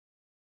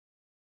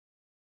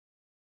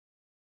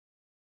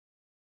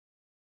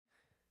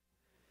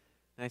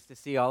Nice to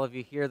see all of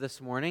you here this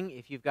morning.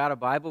 If you've got a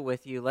Bible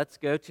with you, let's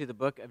go to the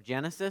book of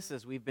Genesis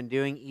as we've been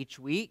doing each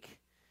week.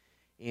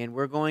 And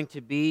we're going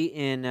to be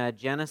in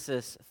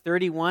Genesis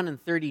 31 and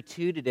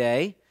 32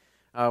 today.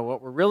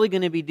 What we're really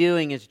going to be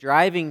doing is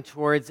driving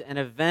towards an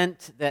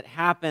event that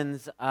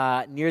happens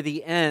near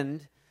the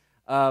end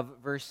of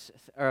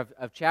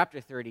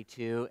chapter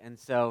 32. And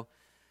so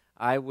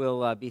I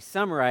will be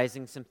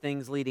summarizing some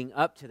things leading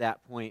up to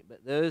that point.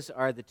 But those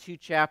are the two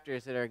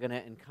chapters that are going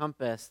to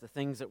encompass the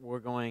things that we're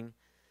going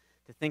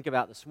to think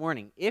about this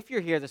morning. If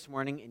you're here this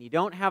morning and you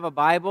don't have a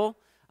Bible,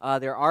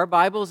 there are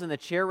Bibles in the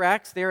chair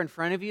racks there in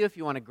front of you if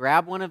you want to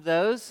grab one of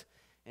those.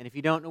 And if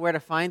you don't know where to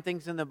find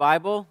things in the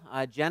Bible,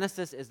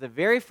 Genesis is the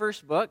very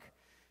first book.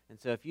 And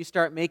so if you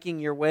start making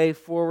your way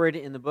forward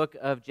in the book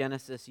of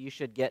Genesis, you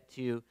should get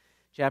to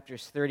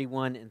chapters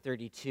 31 and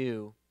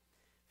 32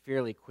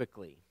 fairly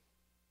quickly.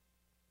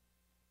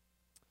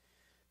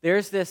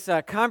 There's this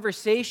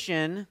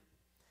conversation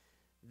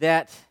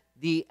that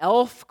the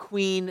elf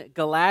queen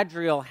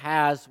Galadriel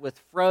has with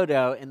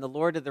Frodo in the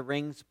Lord of the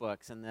Rings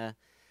books, in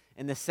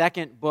the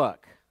second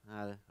book.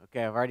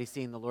 Okay, I've already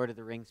seen the Lord of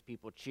the Rings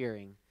people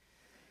cheering.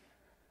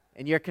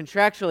 And you're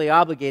contractually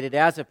obligated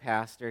as a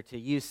pastor to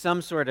use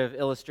some sort of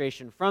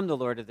illustration from the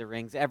Lord of the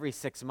Rings every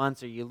 6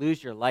 months or you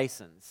lose your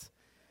license.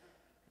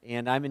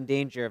 And I'm in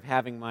danger of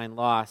having mine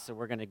lost, so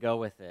we're going to go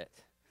with it.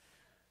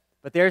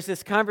 But there's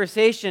this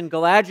conversation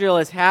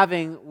Galadriel is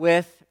having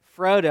with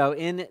Frodo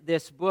in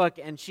this book,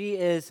 and she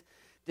is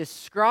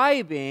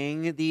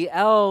describing the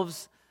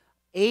elves'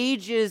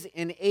 ages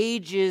and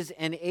ages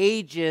and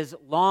ages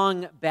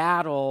long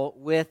battle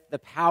with the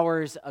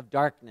powers of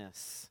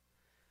darkness.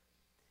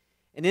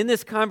 And in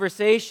this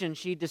conversation,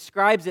 she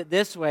describes it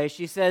this way.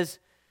 She says,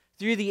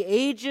 "Through the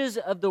ages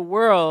of the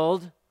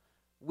world,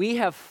 we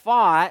have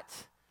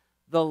fought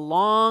the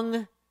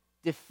long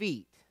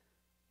defeat."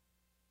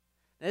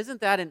 Now, isn't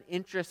that an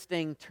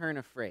interesting turn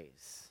of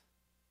phrase?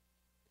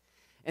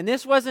 And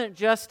this wasn't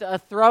just a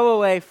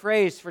throwaway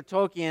phrase for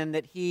Tolkien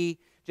that he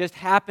just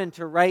happened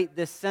to write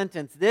this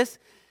sentence. This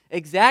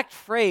exact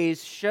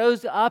phrase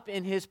shows up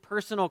in his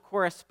personal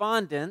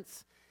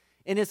correspondence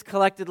in his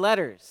collected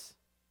letters.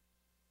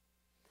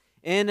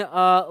 In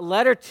a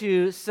letter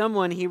to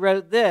someone, he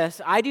wrote this: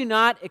 "I do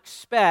not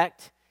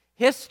expect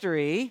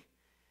history,"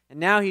 and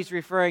now he's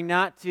referring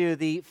not to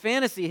the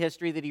fantasy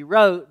history that he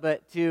wrote,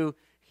 but to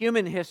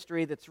human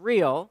history that's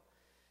real.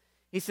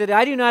 He said,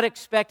 "I do not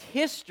expect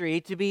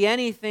history to be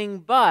anything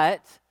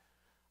but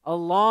a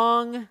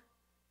long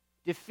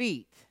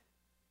defeat."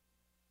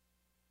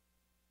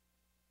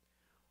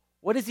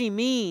 What does he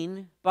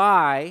mean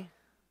by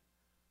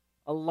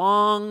a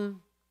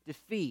long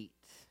defeat?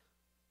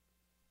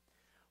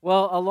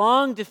 Well, a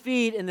long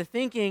defeat in the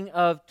thinking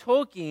of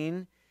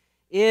Tolkien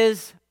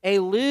is a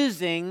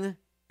losing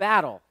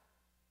battle.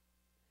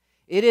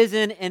 It is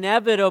an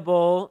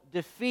inevitable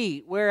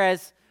defeat,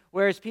 whereas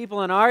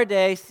people in our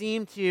day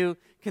seem to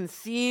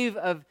conceive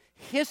of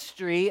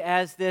history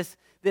as this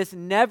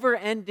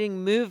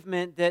never-ending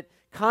movement that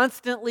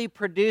constantly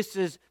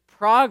produces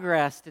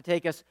progress to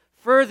take us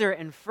further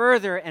and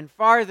further and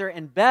farther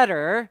and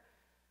better.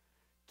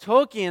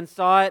 Tolkien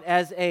saw it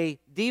as a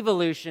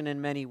devolution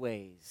in many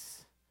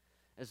ways,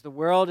 as the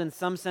world in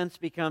some sense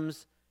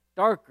becomes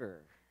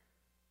darker.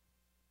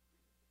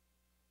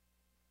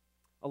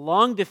 A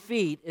long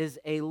defeat is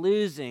a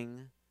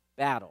losing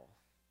battle.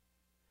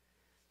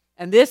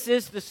 And this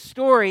is the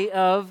story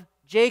of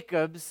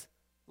Jacob's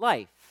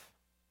life.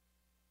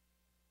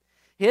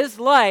 His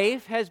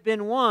life has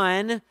been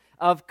one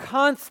of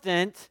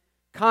constant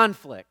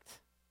conflict.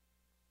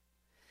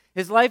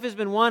 His life has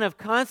been one of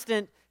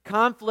constant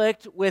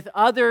conflict with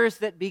others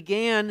that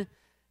began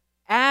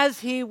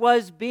as he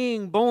was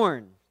being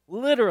born,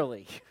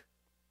 literally.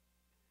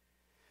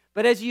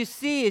 But as you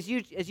see, as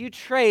you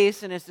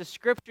trace, and as the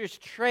scriptures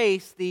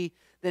trace the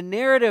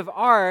narrative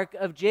arc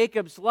of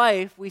Jacob's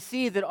life, we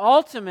see that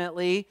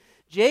ultimately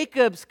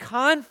Jacob's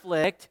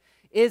conflict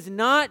is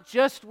not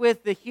just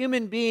with the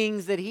human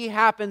beings that he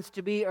happens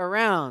to be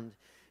around.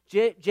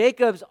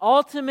 Jacob's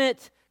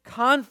ultimate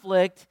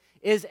conflict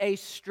is a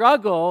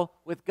struggle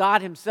with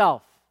God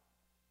himself.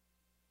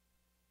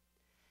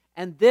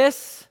 And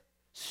this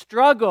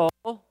struggle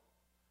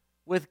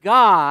with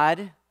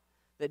God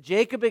that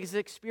Jacob is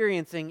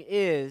experiencing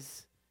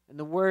is, in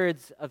the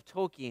words of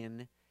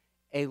Tolkien,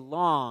 a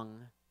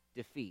long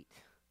defeat.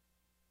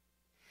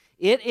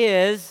 It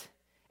is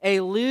a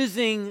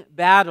losing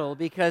battle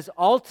because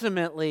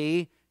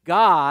ultimately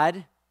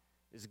God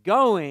is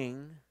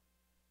going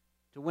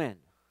to win.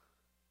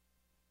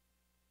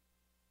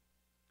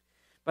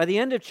 By the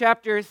end of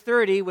chapter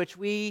 30, which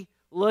we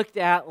looked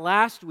at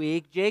last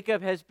week,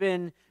 Jacob has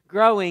been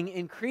growing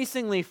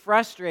increasingly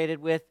frustrated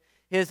with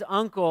his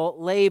uncle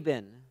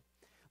Laban.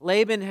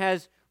 Laban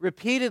has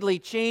repeatedly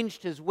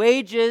changed his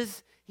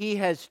wages. He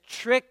has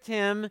tricked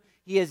him.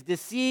 He has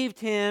deceived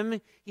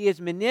him. He has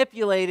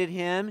manipulated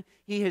him.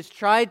 He has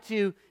tried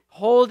to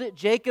hold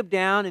Jacob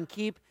down and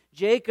keep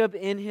Jacob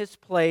in his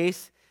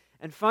place.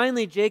 And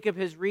finally, Jacob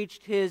has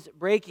reached his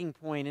breaking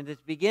point. And at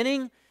the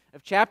beginning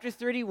of chapter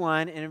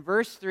 31, and in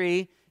verse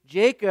 3,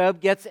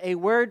 Jacob gets a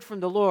word from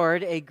the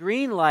Lord, a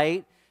green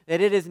light,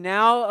 that it is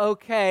now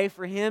okay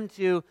for him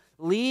to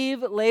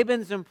leave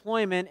Laban's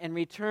employment and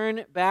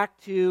return back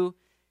to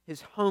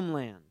his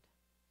homeland.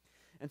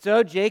 And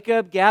so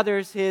Jacob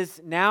gathers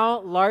his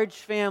now large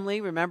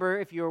family. Remember,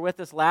 if you were with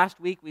us last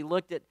week, we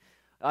looked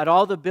at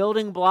all the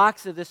building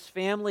blocks of this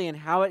family and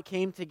how it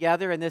came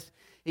together. And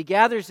he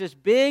gathers this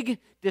big,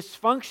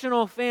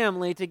 dysfunctional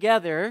family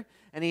together,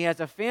 and he has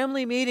a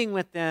family meeting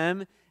with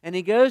them, and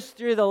he goes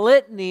through the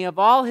litany of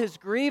all his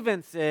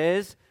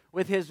grievances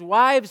with his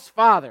wife's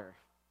father.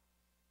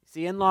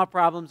 See, in-law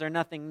problems are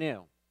nothing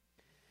new.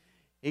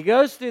 He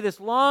goes through this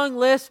long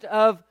list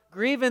of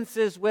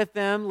grievances with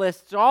them,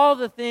 lists all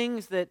the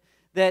things that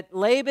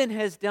Laban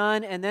has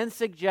done, and then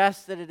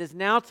suggests that it is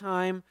now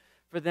time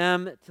for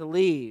them to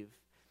leave.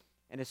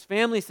 And his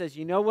family says,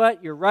 you know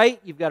what, you're right,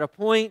 you've got a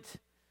point,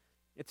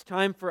 it's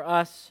time for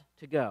us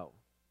to go.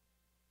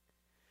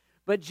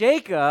 But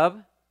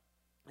Jacob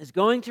is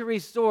going to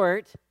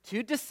resort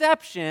to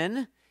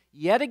deception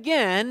yet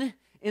again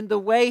in the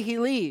way he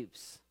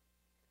leaves.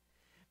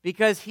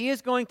 Because he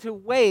is going to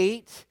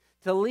wait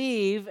to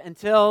leave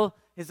until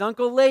his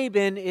uncle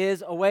Laban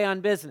is away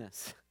on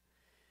business.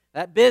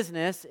 That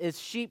business is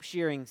sheep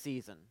shearing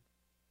season.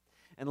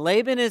 And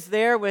Laban is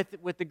there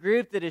with the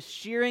group that is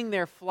shearing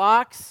their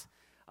flocks.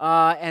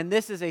 And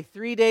this is a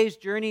 3 days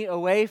journey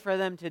away for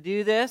them to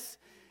do this.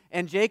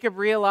 And Jacob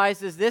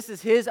realizes this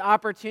is his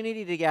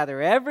opportunity to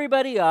gather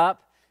everybody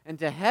up and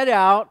to head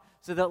out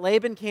so that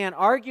Laban can't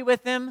argue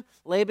with him,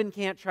 Laban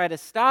can't try to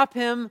stop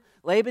him,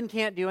 Laban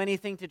can't do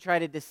anything to try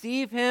to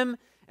deceive him.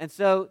 And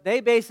so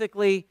they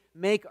basically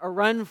make a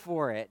run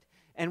for it.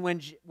 And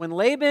when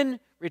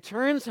Laban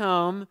returns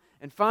home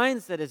and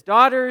finds that his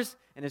daughters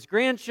and his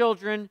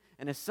grandchildren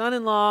and his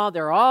son-in-law,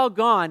 they're all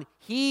gone,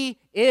 he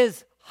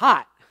is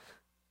hot.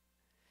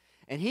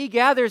 And he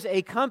gathers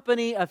a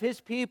company of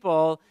his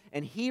people,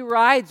 and he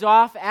rides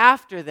off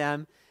after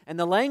them. And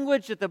the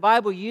language that the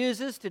Bible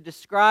uses to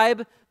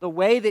describe the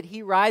way that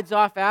he rides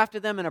off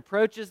after them and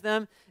approaches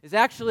them is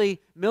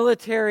actually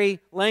military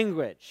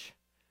language.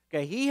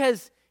 Okay,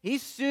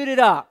 he's suited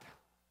up,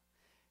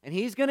 and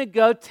he's going to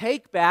go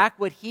take back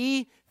what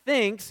he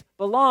thinks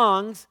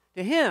belongs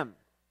to him.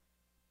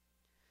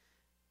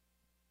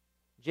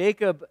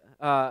 Jacob,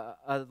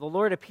 the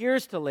Lord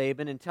appears to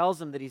Laban and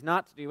tells him that he's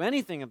not to do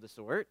anything of the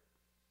sort.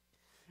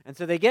 And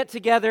so they get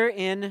together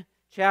in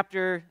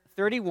chapter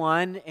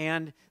 31,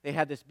 and they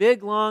had this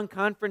big, long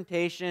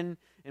confrontation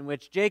in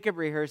which Jacob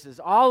rehearses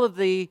all of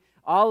the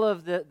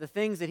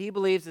things that he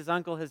believes his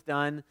uncle has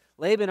done.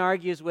 Laban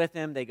argues with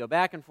him. They go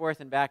back and forth,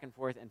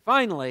 and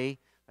finally,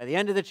 by the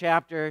end of the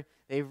chapter,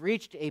 they've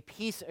reached a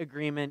peace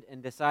agreement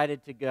and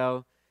decided to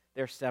go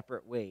their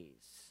separate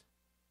ways.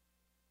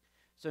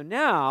 So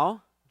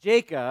now,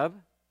 Jacob,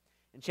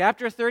 in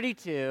chapter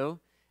 32,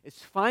 is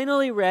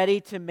finally ready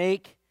to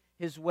make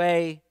his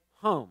way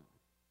home.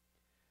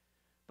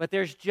 But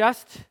there's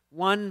just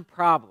one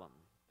problem.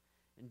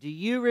 And do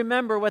you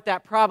remember what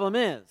that problem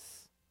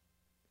is?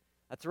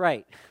 That's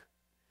right.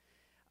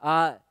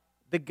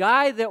 The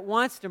guy that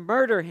wants to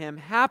murder him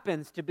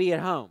happens to be at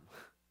home.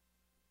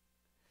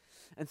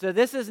 And so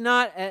this is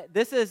not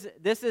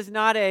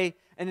an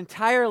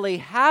entirely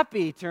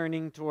happy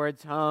turning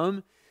towards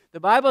home. The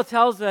Bible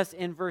tells us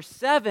in verse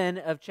 7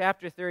 of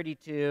chapter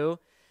 32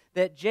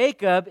 that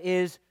Jacob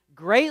is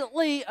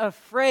greatly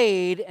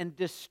afraid and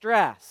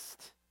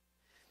distressed.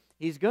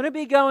 He's going to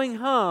be going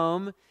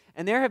home,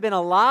 and there have been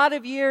a lot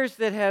of years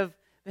that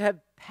have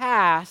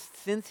passed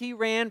since he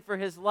ran for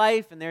his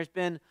life, and there's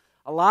been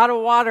a lot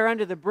of water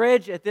under the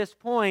bridge at this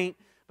point,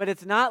 but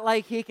it's not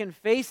like he can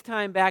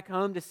FaceTime back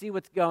home to see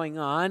what's going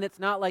on. It's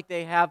not like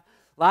they have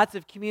lots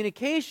of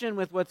communication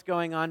with what's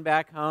going on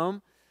back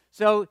home.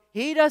 So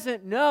he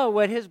doesn't know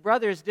what his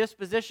brother's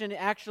disposition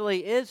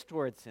actually is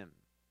towards him.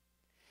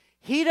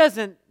 He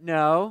doesn't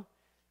know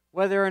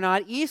whether or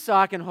not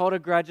Esau can hold a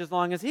grudge as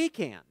long as he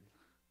can.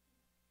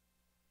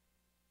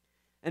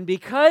 And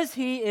because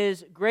he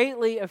is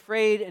greatly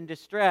afraid and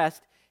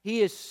distressed,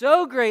 he is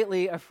so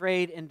greatly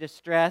afraid and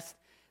distressed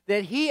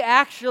that he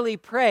actually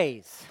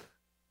prays.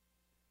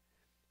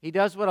 He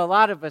does what a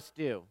lot of us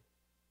do.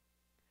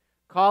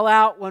 Call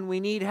out when we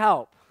need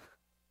help.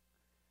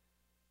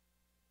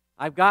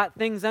 I've got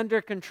things under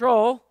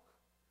control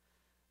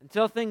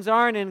until things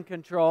aren't in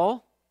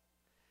control.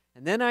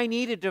 And then I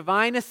need a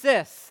divine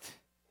assist.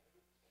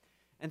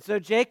 And so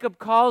Jacob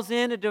calls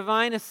in a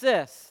divine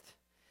assist.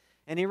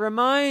 And he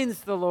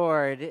reminds the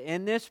Lord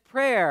in this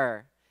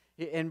prayer,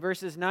 in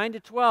verses 9 to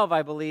 12,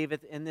 I believe,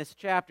 in this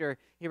chapter,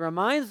 he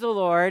reminds the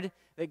Lord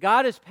that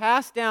God has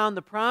passed down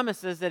the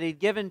promises that he'd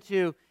given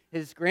to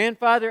his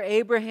grandfather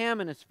Abraham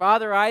and his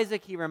father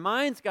Isaac. He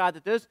reminds God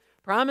that those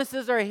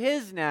promises are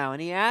his now,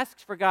 and he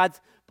asks for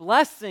God's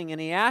blessing, and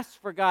he asks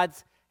for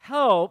God's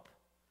help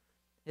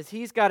as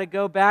he's got to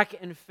go back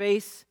and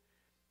face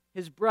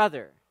his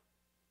brother.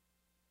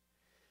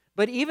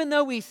 But even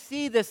though we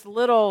see this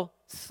little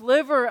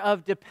sliver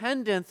of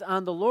dependence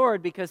on the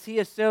Lord because he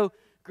is so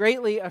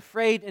greatly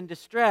afraid and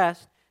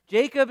distressed,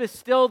 Jacob is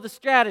still the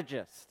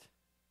strategist.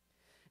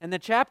 And the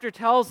chapter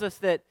tells us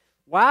that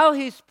while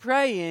he's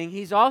praying,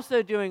 he's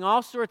also doing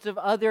all sorts of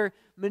other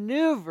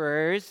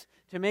maneuvers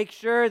to make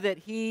sure that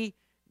he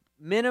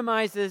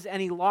minimizes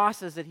any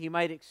losses that he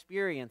might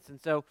experience. And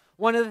so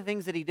one of the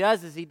things that he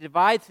does is he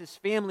divides his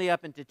family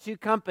up into two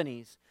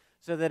companies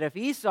so that if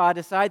Esau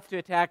decides to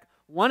attack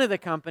one of the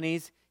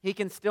companies, he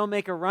can still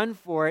make a run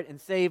for it and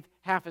save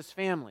half his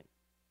family.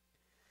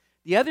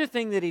 The other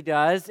thing that he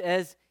does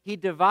is he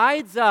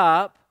divides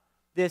up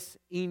this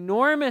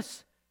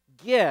enormous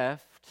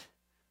gift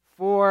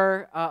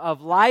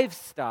of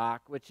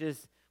livestock, which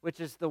is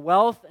the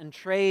wealth and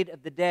trade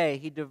of the day.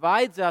 He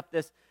divides up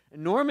this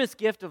enormous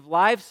gift of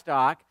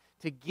livestock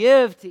to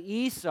give to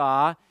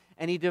Esau,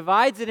 and he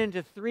divides it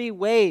into three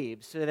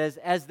waves, so that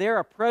as they're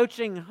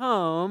approaching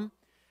home,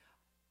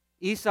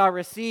 Esau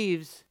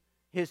receives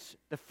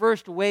the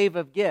first wave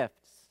of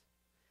gifts.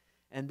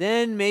 And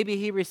then maybe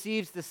he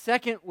receives the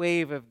second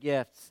wave of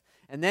gifts.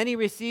 And then he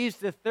receives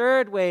the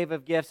third wave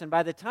of gifts. And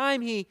by the time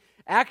he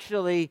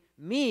actually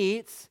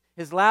meets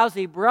his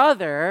lousy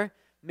brother,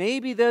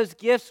 maybe those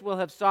gifts will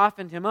have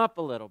softened him up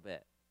a little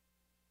bit.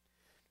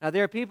 Now,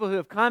 there are people who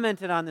have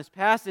commented on this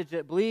passage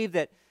that believe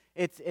that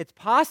it's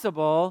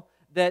possible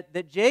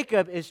that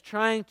Jacob is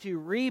trying to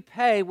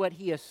repay what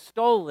he has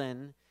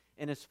stolen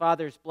in his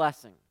father's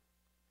blessing.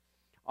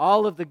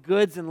 All of the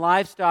goods and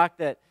livestock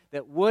that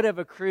would have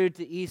accrued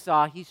to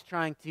Esau, he's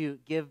trying to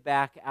give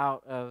back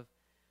out of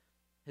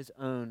his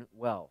own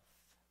wealth.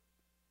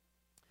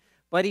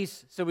 But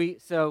we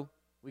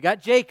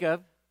got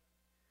Jacob,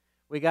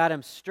 we got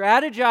him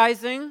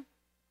strategizing,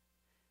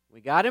 we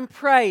got him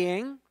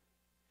praying,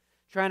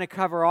 trying to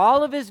cover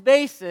all of his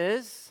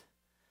bases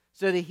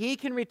so that he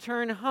can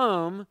return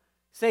home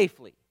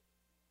safely.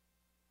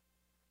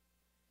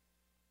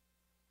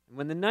 And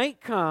when the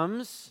night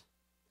comes,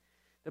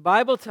 the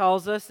Bible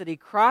tells us that he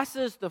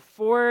crosses the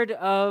ford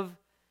of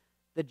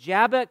the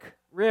Jabbok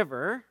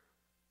River,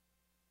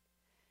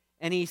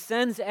 and he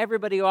sends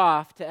everybody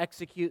off to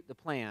execute the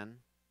plan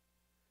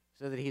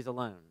so that he's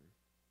alone.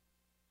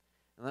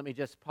 And let me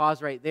just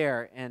pause right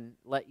there and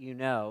let you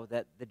know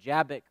that the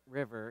Jabbok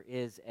River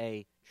is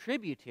a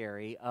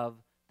tributary of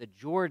the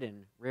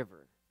Jordan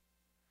River.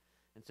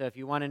 And so if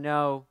you want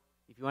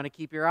to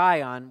keep your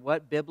eye on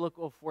what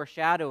biblical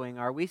foreshadowing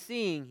are we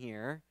seeing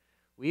here,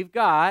 we've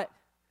got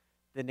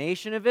the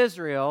nation of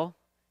Israel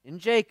in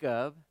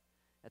Jacob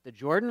at the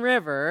Jordan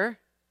River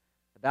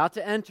about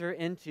to enter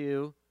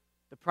into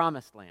the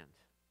promised land.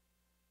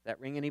 Does that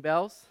ring any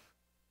bells?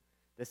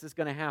 This is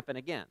going to happen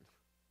again.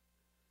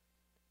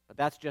 But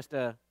that's just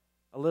a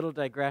little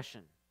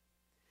digression.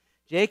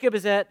 Jacob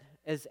is at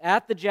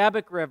the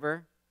Jabbok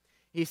River.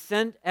 He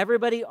sent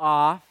everybody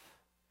off,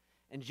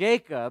 and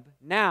Jacob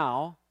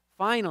now,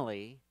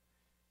 finally,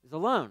 is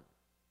alone.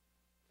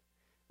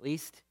 At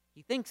least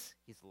he thinks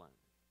he's alone.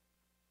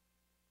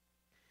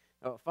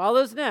 Now, what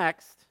follows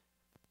next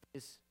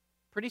is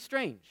pretty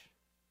strange.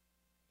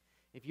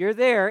 If you're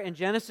there in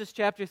Genesis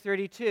chapter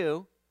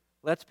 32,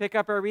 let's pick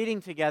up our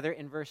reading together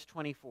in verse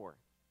 24.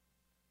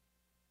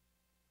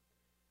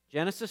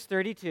 Genesis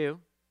 32,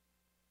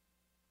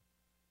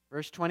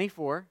 verse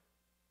 24.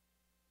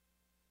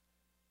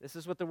 This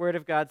is what the Word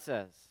of God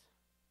says.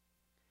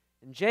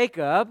 And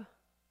Jacob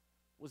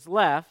was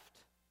left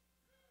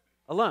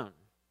alone.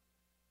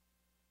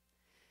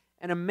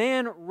 And a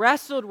man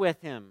wrestled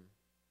with him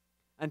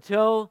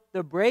until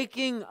the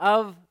breaking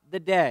of the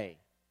day.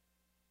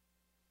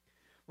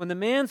 When the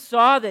man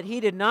saw that he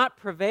did not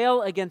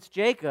prevail against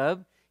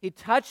Jacob, he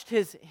touched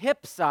his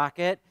hip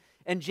socket,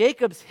 and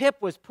Jacob's hip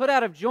was put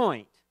out of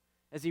joint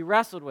as he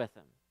wrestled with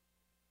him.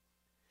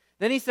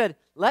 Then he said,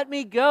 "Let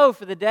me go,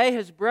 for the day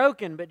has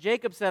broken." But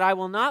Jacob said, "I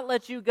will not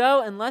let you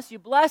go unless you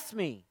bless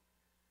me."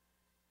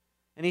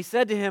 And he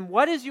said to him,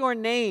 "What is your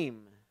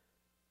name?"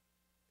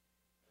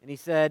 And he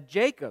said,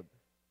 "Jacob."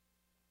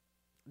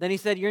 Then he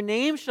said, "Your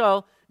name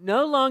shall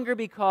no longer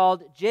be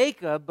called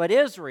Jacob, but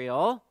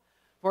Israel,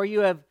 for you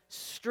have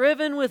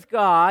striven with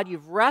God,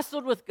 you've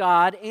wrestled with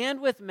God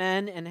and with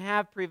men, and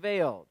have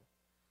prevailed."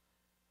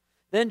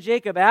 Then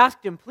Jacob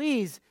asked him,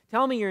 "Please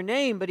tell me your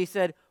name." But he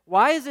said,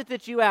 "Why is it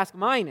that you ask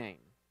my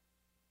name?"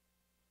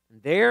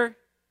 And there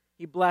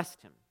he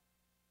blessed him.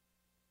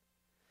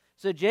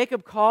 So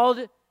Jacob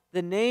called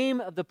the name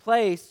of the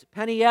place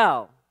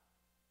Peniel.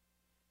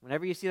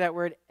 Whenever you see that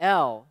word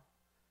El,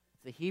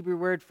 it's the Hebrew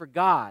word for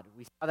God.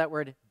 We saw that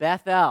word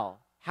Bethel,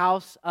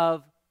 house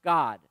of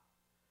God.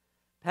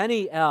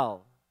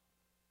 Peniel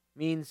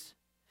means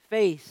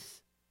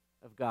face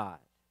of God.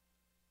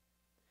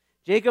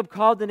 Jacob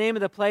called the name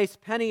of the place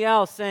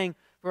Peniel, saying,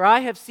 "For I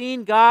have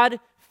seen God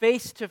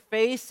face to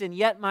face, and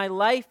yet my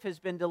life has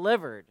been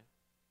delivered."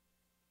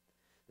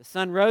 The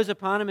sun rose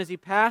upon him as he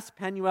passed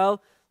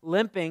Peniel,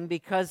 limping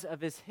because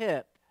of his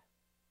hip.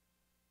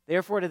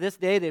 Therefore, to this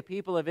day, the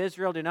people of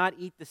Israel do not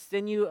eat the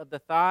sinew of the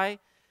thigh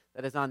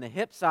that is on the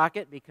hip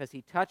socket, because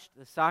he touched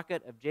the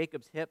socket of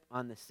Jacob's hip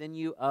on the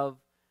sinew of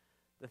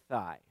the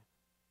thigh.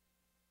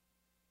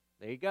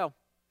 There you go.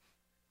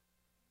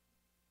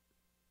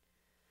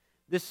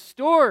 the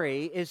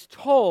story is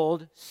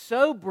told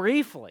so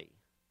briefly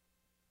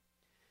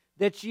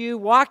that you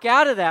walk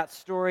out of that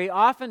story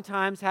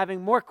oftentimes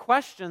having more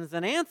questions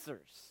than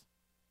answers.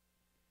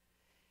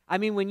 I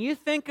mean, when you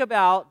think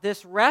about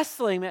this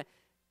wrestling,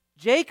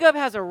 Jacob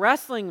has a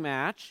wrestling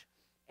match,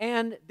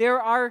 and there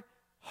are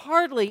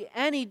hardly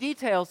any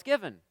details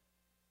given.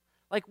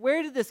 Like,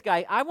 where did this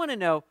guy, I want to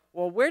know,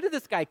 well, where did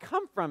this guy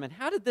come from, and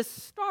how did this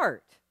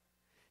start?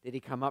 Did he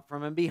come up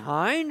from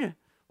behind?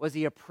 Was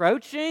he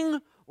approaching?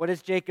 What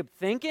is Jacob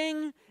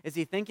thinking? Is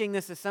he thinking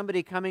this is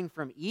somebody coming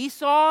from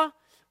Esau?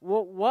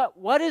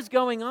 What is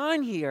going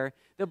on here?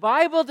 The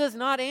Bible does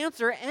not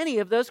answer any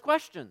of those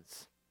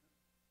questions.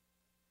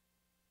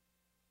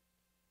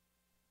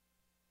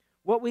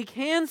 What we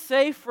can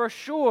say for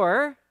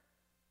sure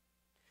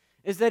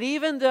is that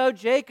even though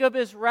Jacob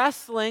is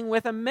wrestling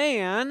with a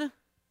man,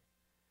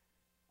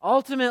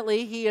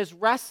 ultimately he is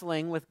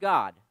wrestling with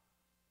God.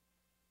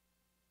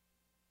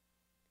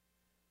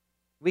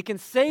 We can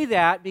say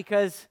that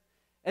because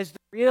as the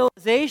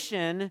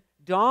realization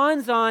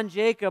dawns on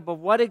Jacob of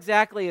what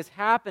exactly is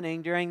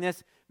happening during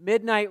this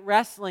midnight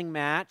wrestling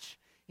match,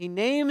 he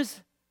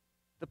names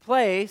the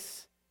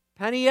place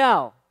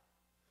Peniel,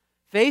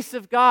 face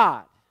of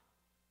God.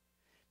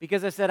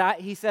 Because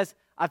he says,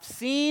 I've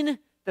seen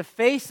the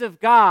face of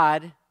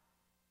God,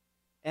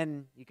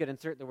 and you could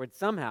insert the word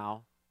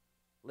somehow,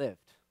 lived.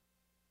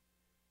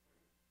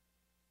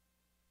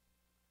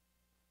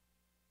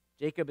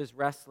 Jacob is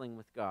wrestling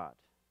with God.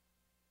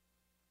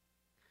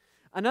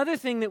 Another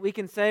thing that we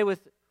can say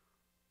with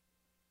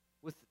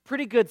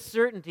pretty good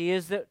certainty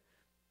is that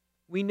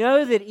we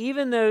know that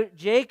even though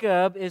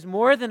Jacob is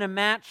more than a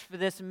match for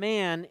this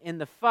man in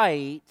the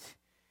fight,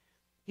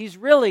 he's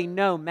really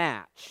no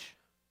match.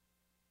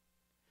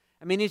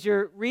 I mean, as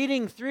you're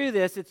reading through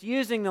this, it's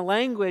using the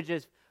language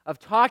of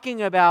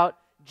talking about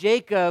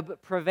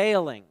Jacob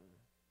prevailing.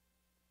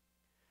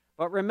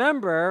 But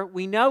remember,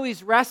 we know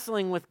he's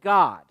wrestling with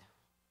God.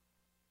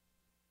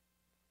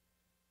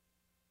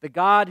 The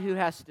God who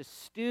has to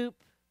stoop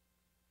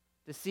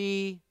to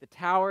see the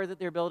tower that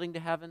they're building to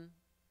heaven.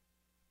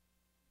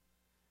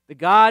 The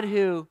God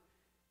who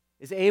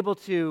is able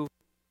to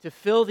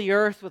fill the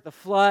earth with a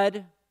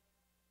flood.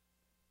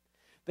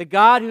 The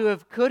God who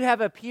could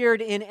have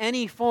appeared in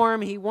any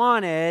form he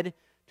wanted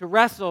to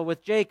wrestle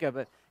with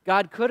Jacob.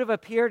 God could have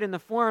appeared in the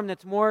form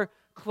that's more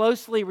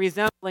closely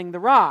resembling the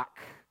rock.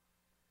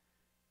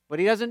 But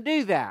he doesn't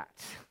do that.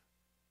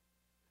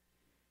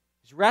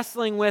 He's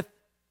wrestling with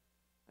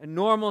a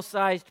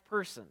normal-sized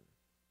person.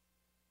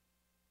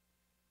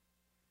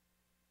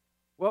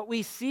 What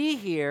we see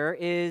here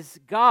is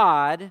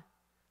God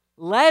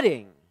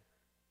letting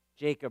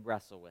Jacob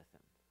wrestle with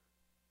him.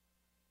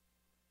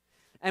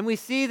 And we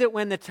see that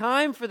when it's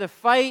time for the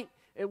fight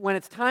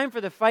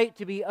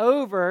to be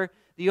over,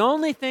 the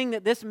only thing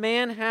that this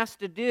man has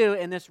to do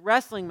in this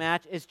wrestling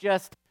match is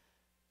just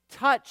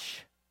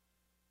touch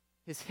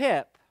his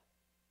hip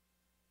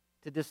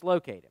to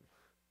dislocate him.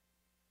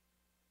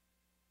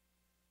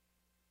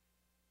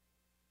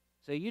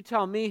 So you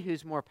tell me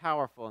who's more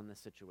powerful in this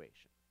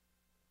situation.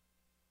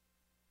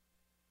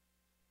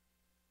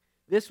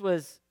 This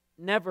was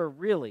never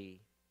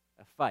really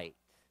a fight.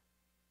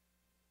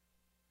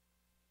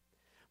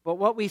 But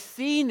what we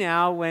see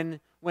now when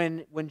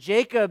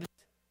Jacob's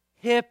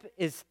hip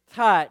is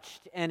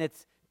touched and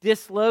it's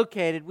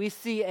dislocated, we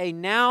see a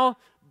now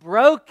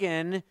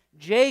broken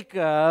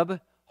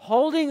Jacob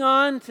holding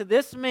on to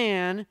this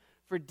man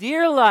for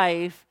dear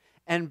life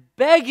and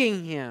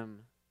begging him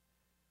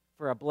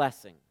for a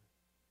blessing.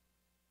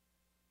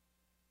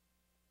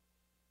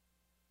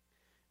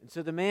 And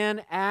so the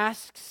man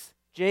asks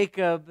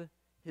Jacob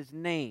his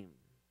name.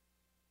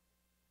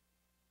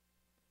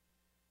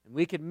 And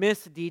we could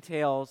miss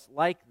details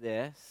like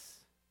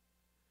this.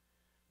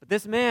 But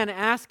this man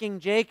asking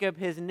Jacob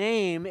his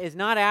name is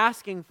not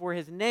asking for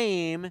his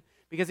name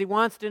because he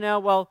wants to know,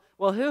 well,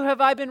 who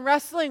have I been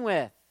wrestling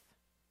with?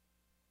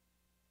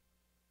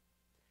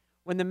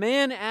 When the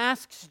man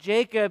asks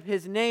Jacob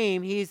his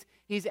name, he's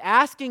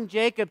asking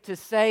Jacob to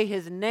say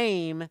his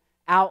name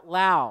out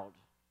loud.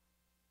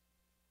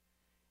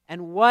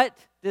 And what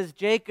does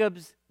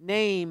Jacob's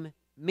name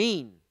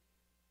mean?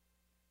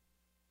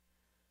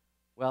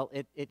 Well,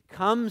 it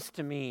comes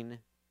to mean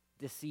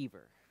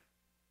deceiver.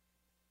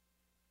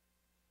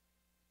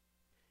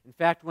 In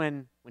fact,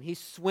 when he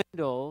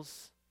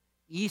swindles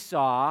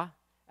Esau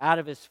out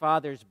of his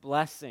father's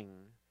blessing,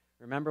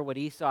 remember what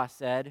Esau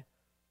said?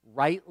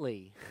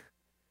 Rightly,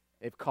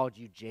 they've called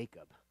you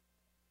Jacob,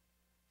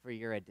 for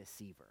you're a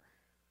deceiver.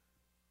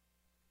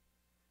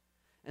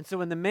 And so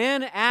when the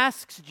man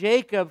asks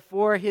Jacob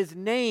for his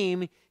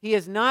name, he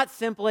is not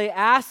simply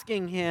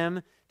asking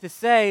him to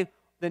say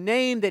the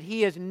name that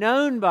he is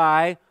known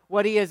by.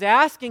 What he is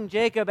asking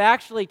Jacob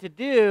actually to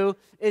do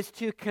is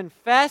to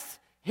confess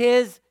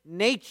his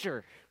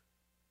nature.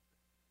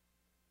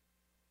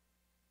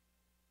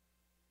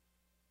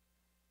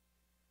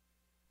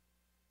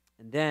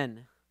 And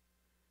then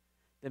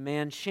the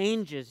man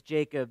changes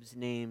Jacob's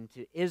name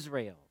to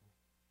Israel.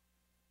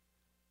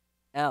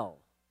 El,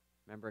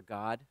 remember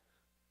God?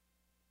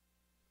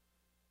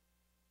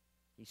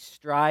 He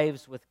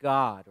strives with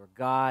God, or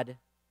God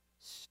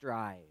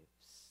strives.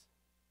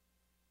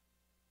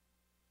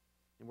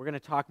 And we're going to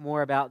talk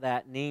more about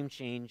that name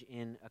change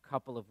in a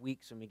couple of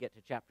weeks when we get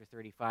to chapter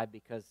 35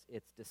 because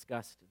it's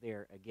discussed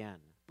there again.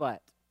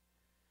 But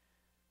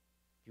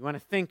if you want to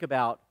think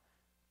about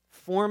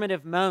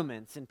formative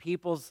moments in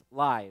people's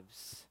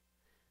lives,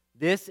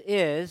 this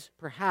is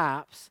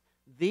perhaps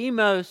the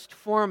most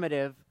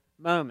formative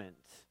moment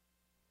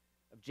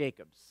of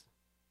Jacob's.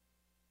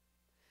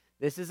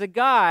 This is a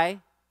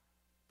guy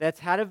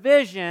that's had a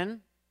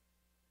vision,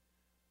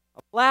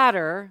 a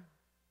ladder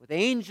with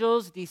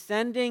angels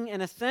descending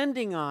and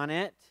ascending on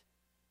it,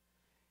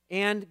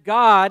 and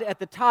God at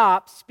the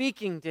top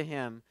speaking to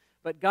him.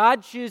 But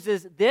God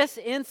chooses this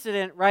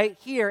incident right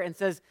here and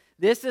says,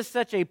 this is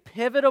such a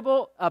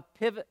pivotable.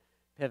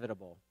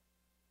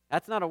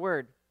 That's not a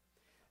word.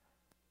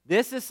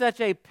 This is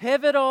such a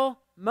pivotal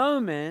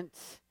moment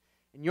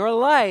in your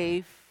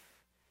life,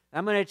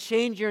 I'm going to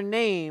change your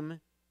name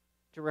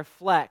to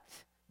reflect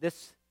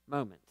this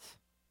moment.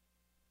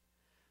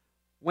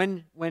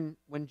 When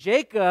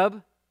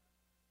Jacob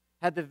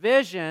had the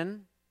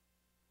vision,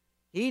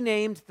 he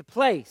named the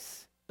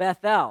place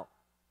Bethel.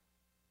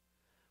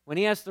 When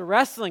he has the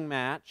wrestling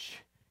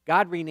match,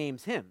 God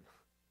renames him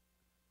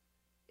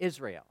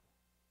Israel.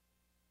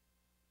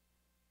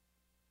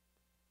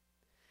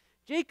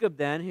 Jacob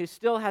then, who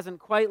still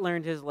hasn't quite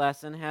learned his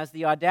lesson, has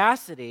the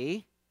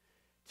audacity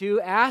to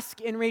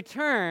ask in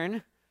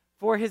return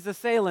for his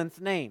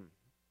assailant's name.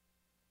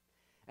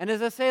 And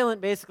his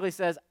assailant basically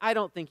says, I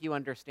don't think you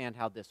understand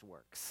how this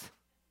works.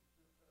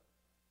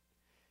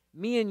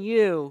 Me and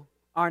you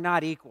are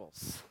not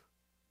equals.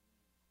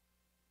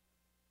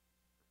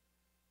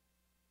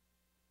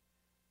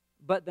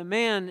 But the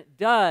man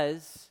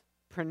does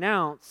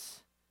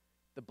pronounce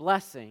the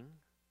blessing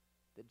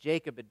that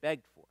Jacob had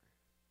begged for.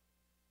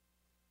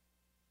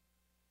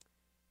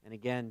 And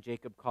again,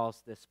 Jacob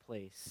calls this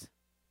place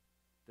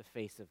the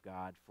face of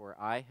God, for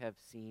I have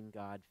seen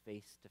God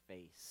face to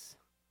face.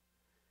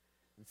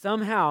 And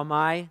somehow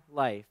my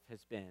life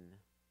has been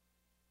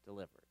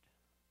delivered.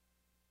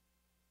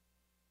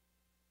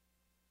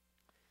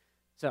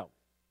 So,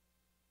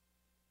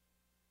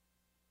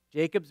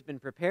 Jacob's been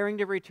preparing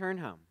to return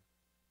home.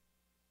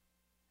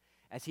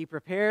 As he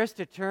prepares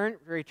to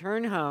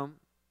return home,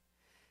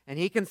 and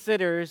he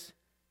considers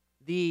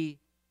the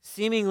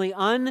seemingly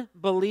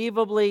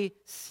unbelievably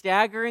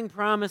staggering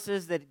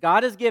promises that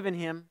God has given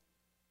him,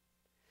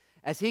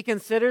 as he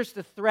considers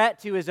the threat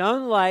to his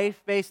own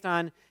life based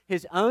on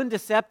his own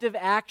deceptive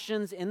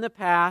actions in the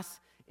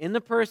past, in the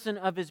person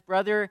of his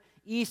brother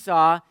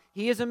Esau,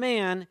 he is a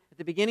man at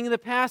the beginning of the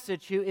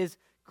passage who is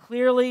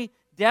clearly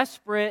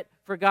desperate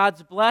for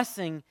God's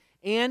blessing,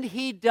 and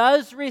he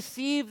does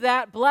receive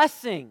that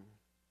blessing.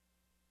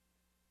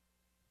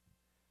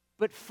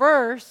 But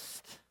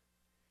first,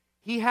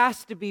 he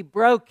has to be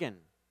broken.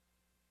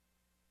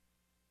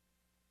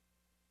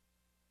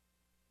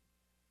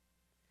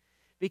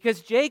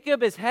 Because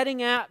Jacob is heading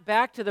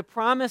back to the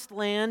promised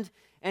land,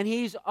 and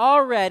he's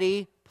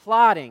already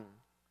plotting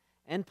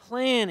and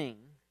planning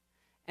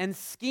and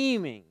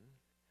scheming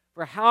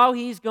for how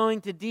he's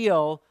going to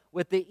deal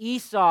with the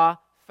Esau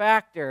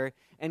factor.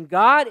 And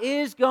God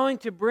is going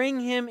to bring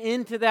him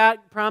into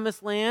that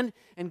promised land,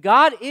 and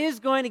God is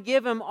going to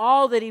give him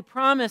all that he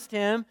promised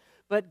him,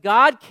 but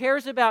God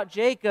cares about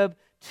Jacob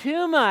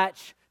too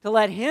much to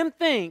let him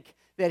think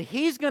that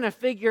he's going to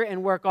figure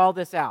and work all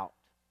this out.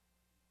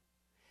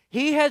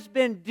 He has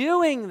been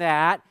doing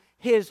that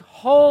his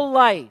whole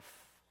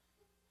life,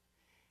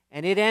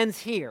 and it ends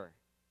here.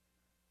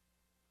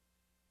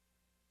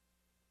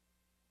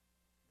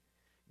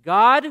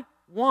 God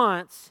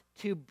wants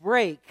to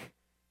break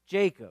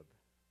Jacob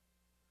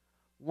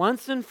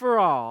once and for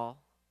all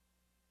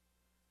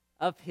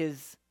of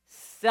his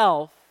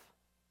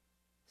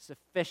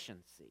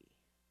self-sufficiency.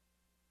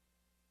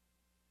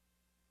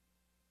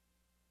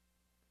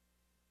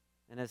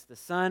 And as the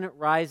sun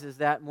rises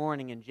that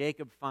morning and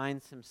Jacob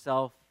finds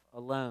himself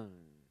alone,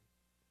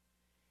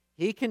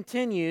 he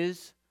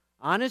continues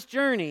on his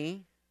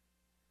journey,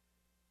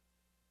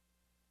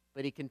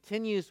 but he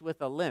continues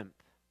with a limp.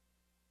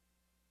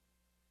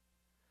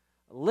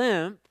 A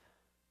limp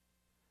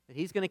that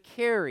he's going to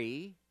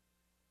carry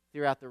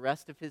throughout the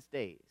rest of his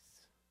days.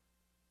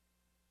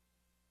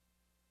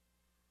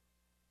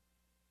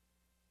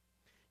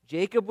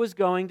 Jacob was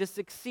going to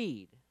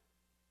succeed.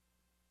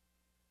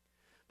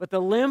 But the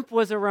limp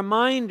was a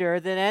reminder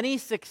that any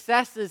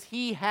successes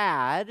he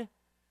had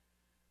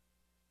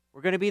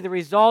were going to be the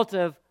result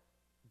of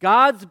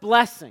God's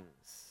blessings,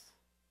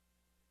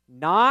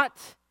 not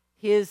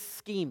his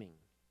scheming.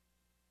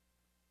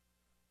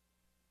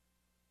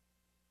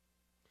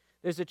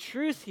 There's a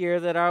truth here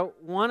that I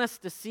want us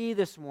to see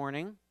this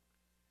morning,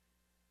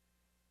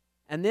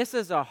 and this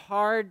is a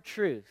hard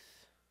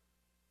truth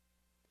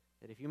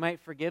that, if you might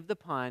forgive the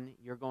pun,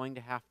 you're going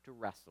to have to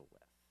wrestle with.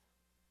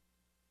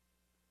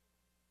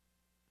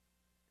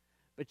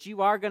 But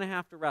you are going to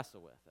have to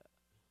wrestle with it.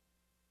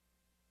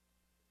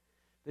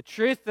 The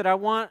truth that I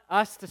want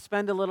us to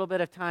spend a little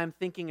bit of time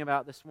thinking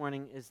about this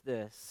morning is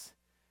this: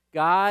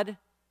 God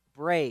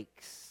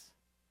breaks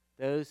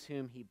those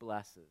whom He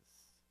blesses.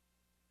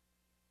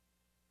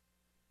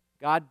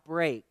 God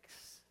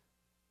breaks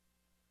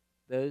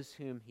those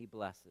whom He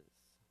blesses.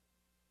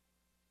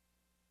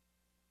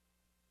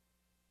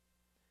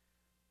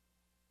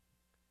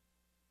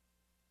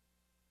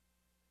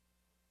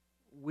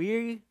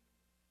 We,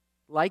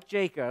 like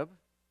Jacob,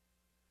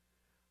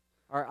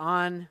 are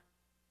on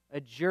a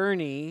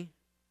journey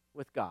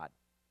with God.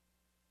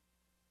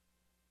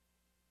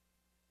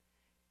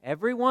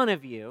 Every one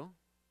of you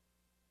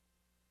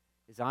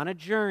is on a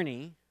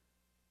journey.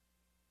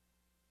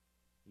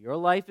 Your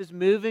life is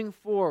moving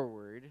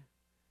forward,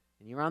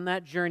 and you're on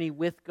that journey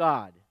with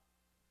God.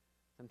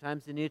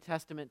 Sometimes the New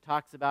Testament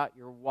talks about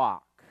your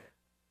walk.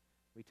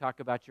 We talk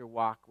about your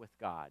walk with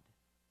God.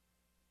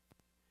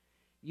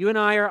 You and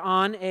I are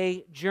on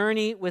a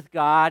journey with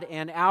God,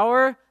 and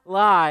our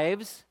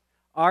lives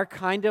are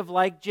kind of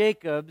like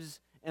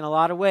Jacob's in a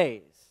lot of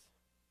ways.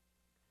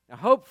 Now,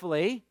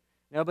 hopefully,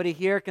 nobody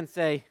here can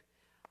say,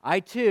 I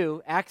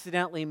too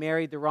accidentally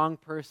married the wrong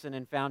person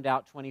and found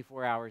out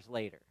 24 hours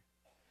later.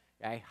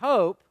 I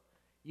hope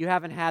you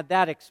haven't had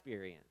that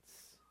experience.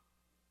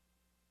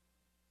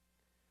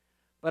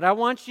 But I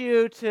want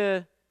you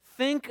to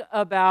think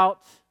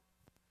about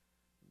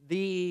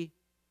the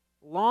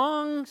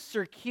long,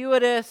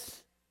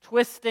 circuitous,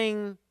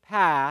 twisting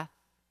path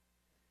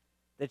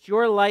that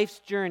your life's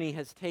journey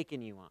has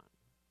taken you on.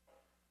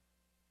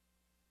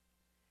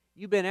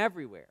 You've been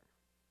everywhere.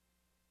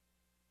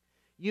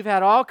 You've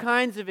had all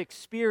kinds of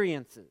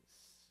experiences.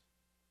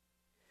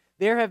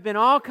 There have been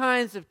all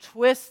kinds of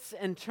twists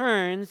and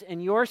turns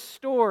in your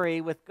story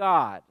with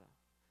God.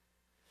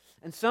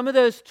 And some of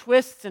those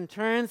twists and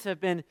turns have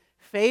been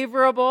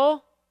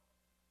favorable,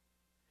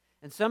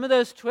 and some of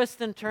those twists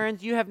and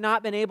turns you have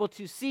not been able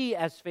to see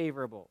as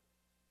favorable.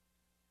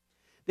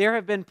 There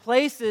have been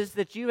places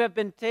that you have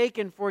been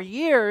taken for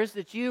years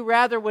that you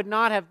rather would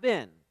not have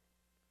been.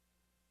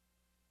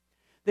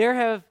 There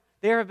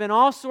have been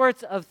all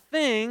sorts of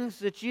things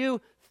that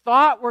you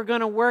thought were going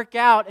to work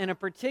out in a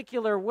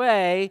particular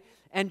way,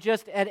 and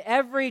just at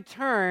every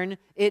turn,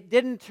 it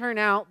didn't turn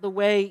out the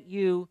way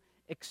you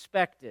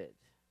expected.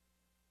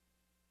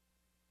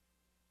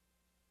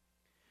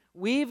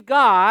 We've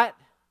got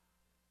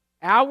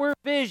our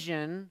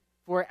vision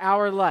for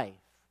our life,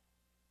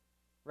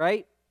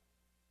 right?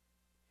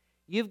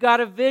 You've got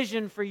a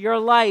vision for your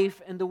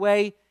life and the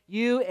way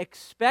you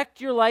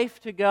expect your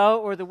life to go,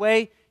 or the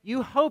way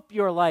you hope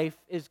your life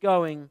is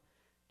going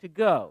to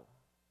go.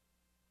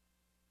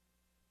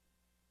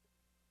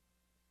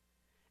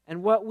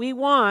 And what we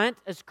want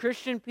as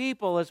Christian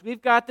people is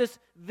we've got this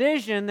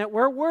vision that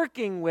we're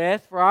working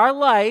with for our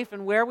life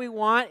and where we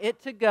want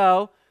it to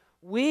go.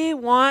 We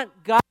want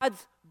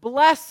God's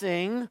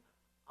blessing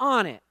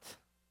on it.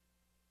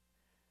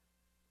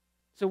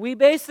 So we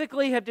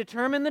basically have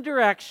determined the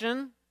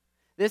direction.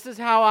 This is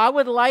how I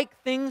would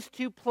like things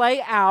to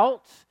play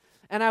out,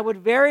 and I would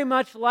very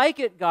much like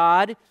it,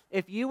 God,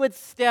 if you would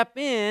step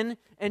in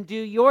and do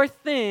your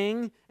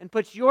thing and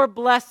put your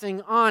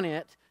blessing on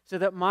it so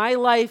that my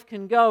life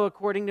can go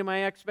according to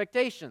my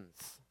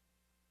expectations.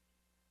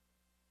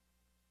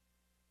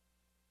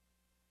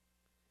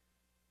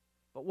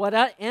 But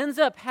what ends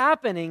up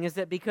happening is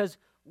that because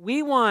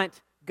we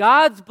want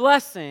God's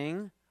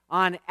blessing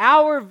on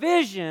our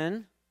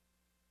vision,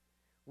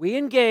 we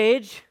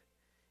engage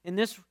in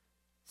this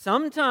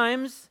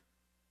sometimes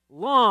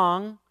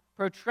long,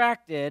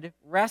 protracted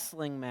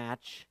wrestling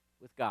match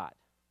with God.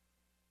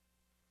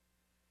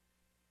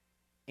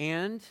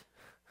 And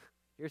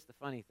here's the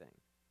funny thing.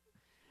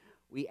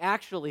 We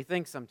actually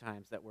think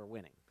sometimes that we're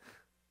winning.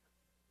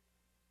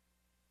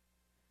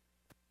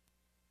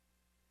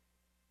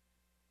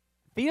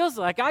 Feels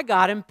like I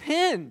got him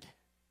pinned.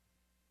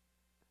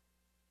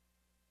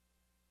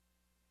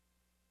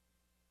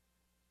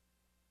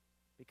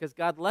 Because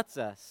God lets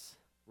us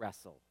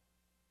wrestle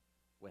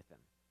with Him.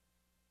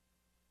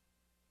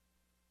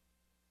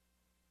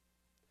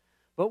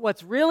 But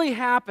what's really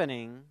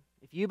happening,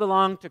 if you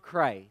belong to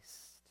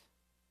Christ,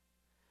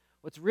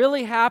 what's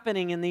really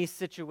happening in these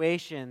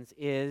situations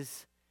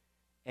is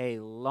a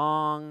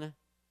long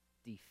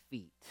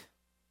defeat.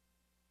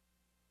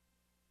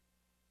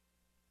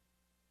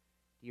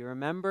 Do you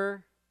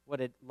remember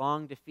what a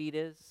long defeat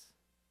is?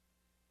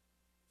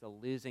 It's a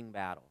losing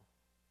battle.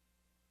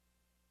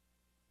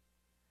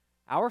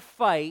 Our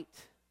fight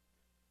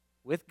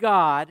with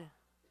God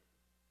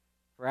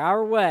for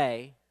our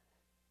way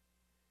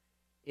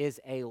is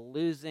a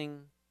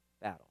losing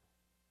battle.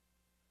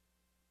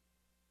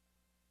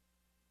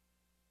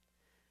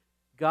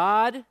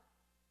 God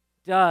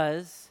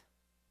does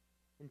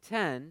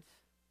intend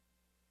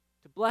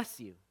to bless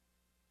you.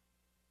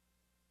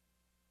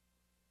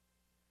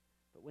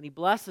 But when He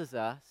blesses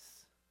us,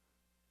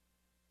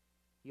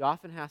 He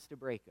often has to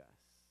break us.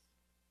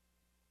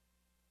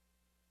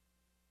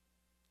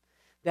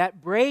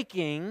 That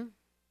breaking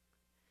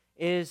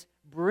is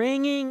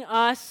bringing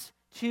us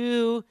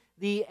to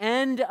the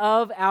end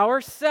of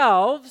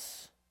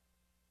ourselves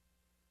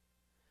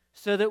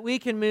so that we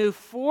can move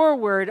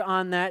forward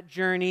on that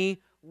journey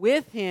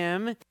with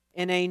Him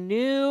in a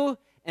new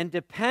and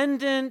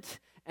dependent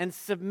and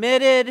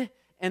submitted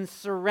and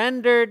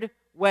surrendered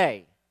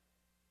way.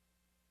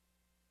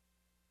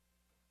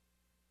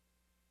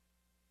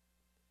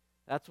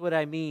 That's what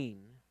I mean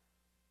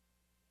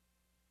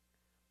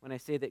when I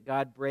say that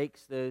God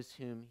breaks those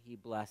whom He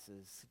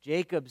blesses.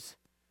 Jacob's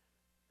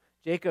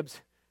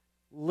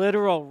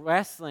literal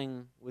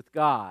wrestling with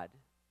God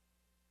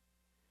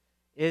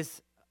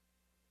is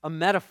a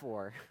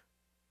metaphor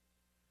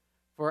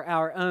for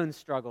our own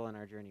struggle in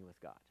our journey with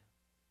God.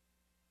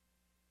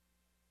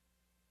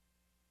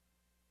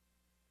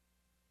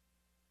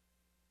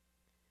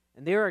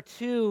 And there are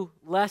two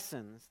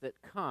lessons that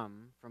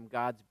come from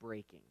God's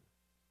breaking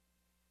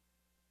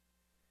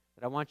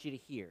that I want you to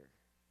hear.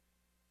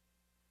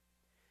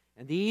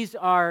 And these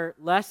are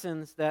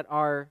lessons that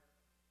are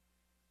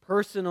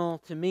personal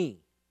to me,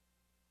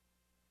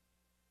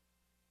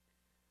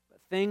 but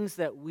things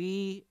that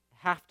we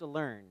have to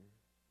learn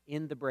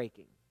in the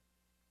breaking.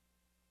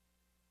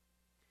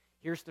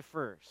 Here's the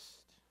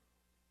first.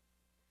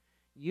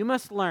 You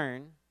must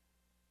learn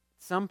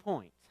at some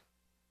point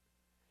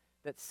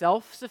that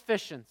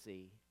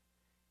self-sufficiency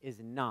is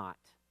not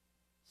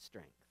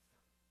strength.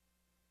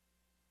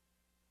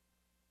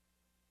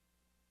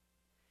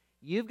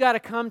 You've got to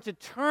come to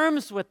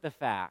terms with the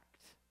fact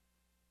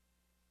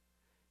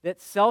that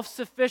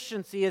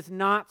self-sufficiency is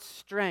not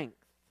strength.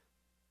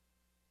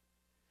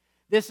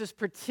 This is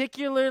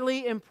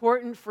particularly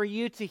important for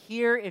you to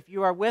hear if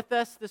you are with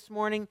us this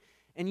morning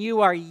and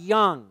you are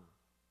young.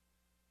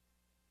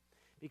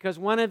 Because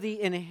one of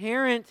the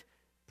inherent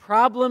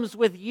problems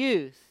with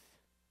youth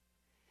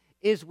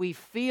is we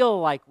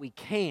feel like we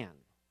can.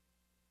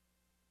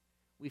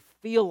 We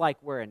feel like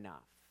we're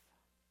enough.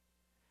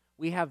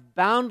 We have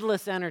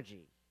boundless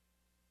energy.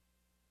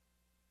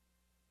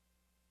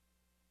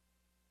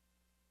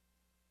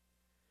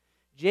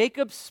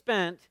 Jacob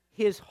spent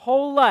his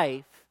whole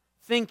life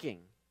thinking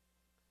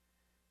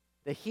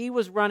that he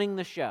was running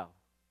the show.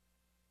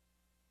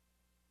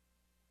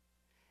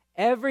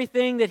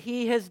 Everything that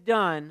he has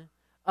done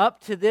up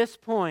to this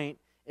point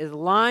is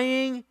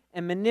lying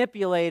and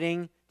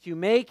manipulating to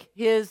make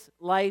his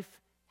life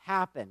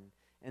happen.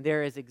 And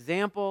there is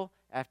example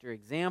after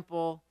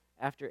example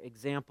after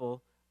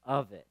example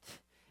of it.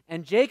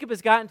 And Jacob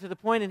has gotten to the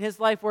point in his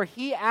life where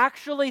he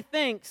actually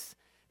thinks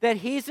that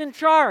he's in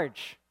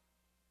charge.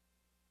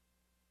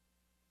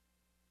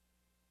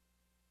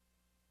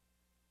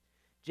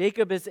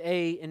 Jacob is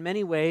in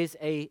many ways,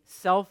 a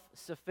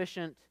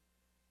self-sufficient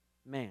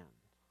man.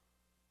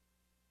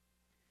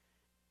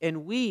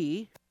 And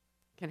we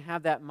can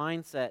have that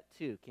mindset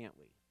too, can't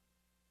we?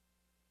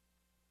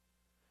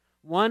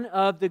 One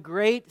of the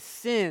great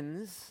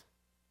sins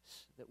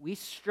that we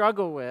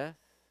struggle with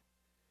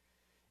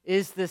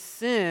is the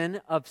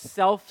sin of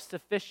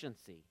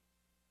self-sufficiency.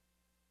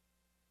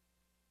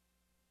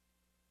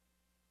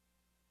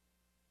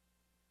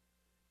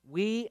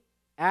 We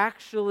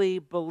actually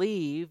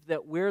believe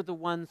that we're the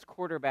ones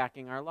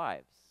quarterbacking our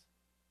lives.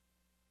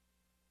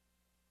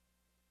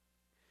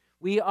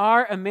 We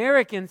are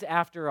Americans,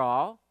 after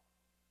all,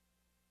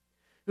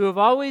 who have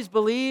always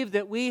believed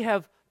that we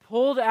have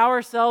pulled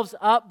ourselves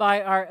up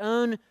by our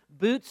own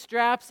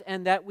bootstraps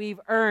and that we've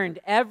earned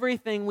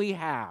everything we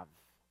have.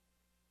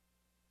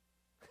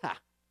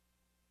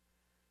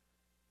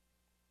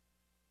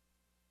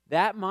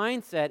 That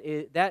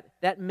mindset,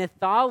 that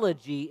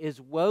mythology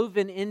is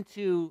woven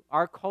into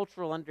our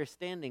cultural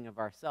understanding of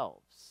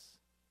ourselves.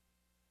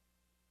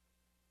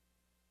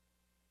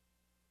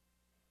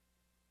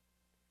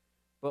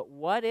 But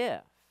what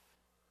if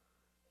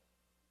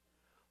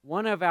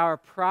one of our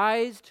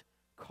prized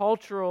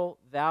cultural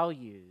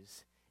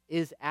values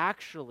is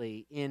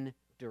actually in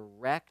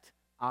direct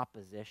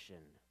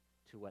opposition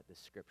to what the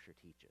Scripture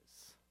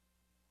teaches?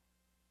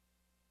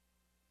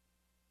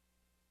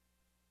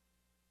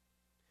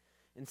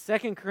 In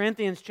 2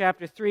 Corinthians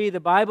chapter 3,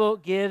 the Bible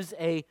gives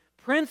a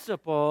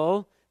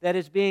principle that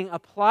is being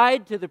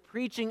applied to the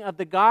preaching of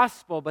the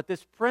gospel, but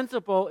this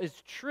principle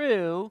is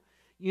true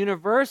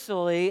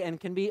universally and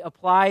can be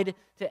applied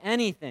to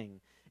anything.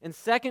 In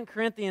 2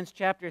 Corinthians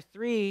chapter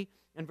 3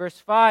 and verse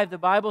 5, the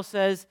Bible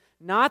says,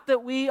 "Not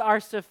that we are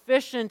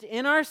sufficient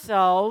in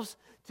ourselves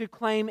to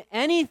claim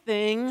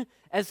anything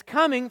as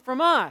coming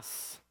from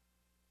us,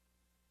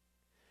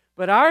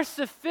 but our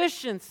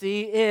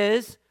sufficiency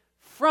is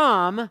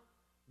from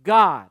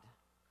God."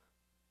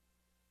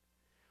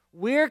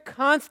 We're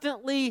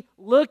constantly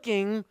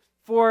looking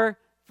for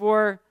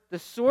the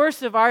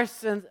source of our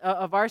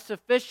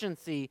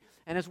sufficiency.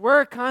 And as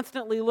we're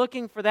constantly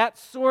looking for that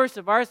source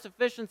of our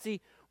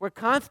sufficiency, we're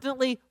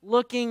constantly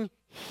looking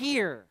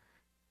here.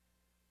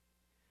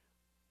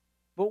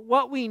 But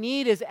what we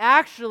need is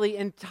actually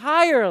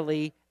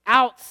entirely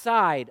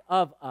outside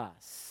of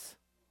us.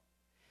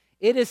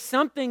 It is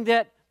something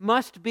that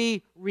must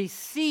be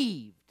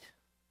received,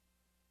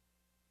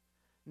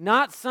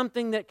 not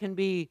something that can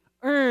be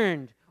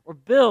earned or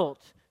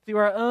built through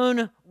our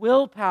own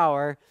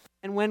willpower.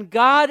 And when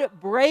God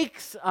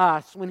breaks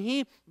us, when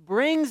He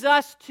brings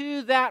us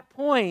to that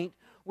point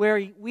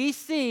where we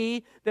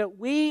see that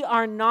we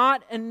are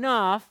not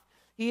enough,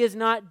 He is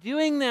not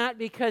doing that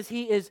because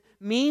He is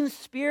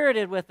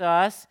mean-spirited with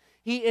us.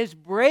 He is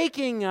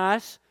breaking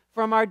us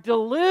from our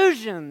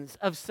delusions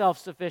of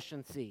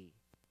self-sufficiency.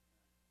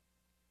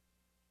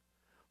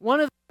 One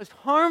of the most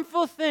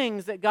harmful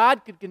things that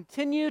God could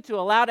continue to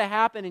allow to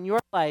happen in your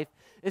life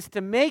is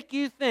to make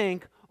you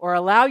think or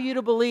allow you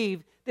to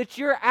believe that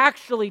you're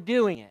actually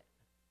doing it.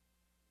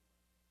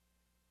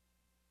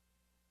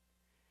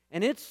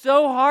 And it's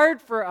so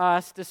hard for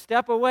us to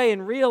step away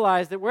and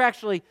realize that we're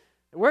actually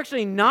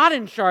not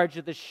in charge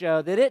of the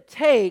show, that it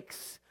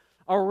takes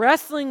a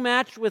wrestling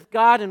match with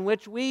God in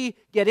which we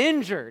get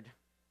injured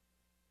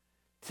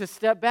to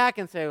step back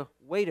and say,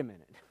 wait a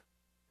minute.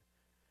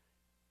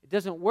 It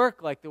doesn't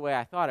work like the way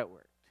I thought it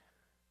worked.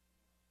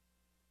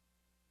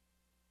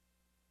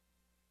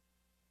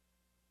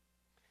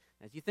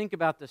 As you think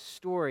about the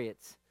story,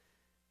 it's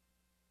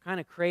kind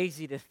of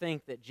crazy to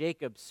think that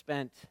Jacob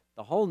spent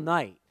the whole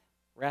night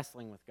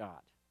wrestling with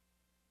God.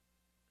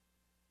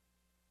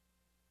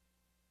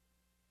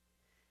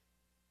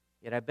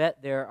 Yet I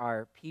bet there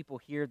are people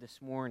here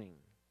this morning,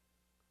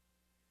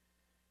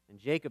 and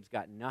Jacob's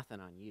got nothing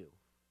on you.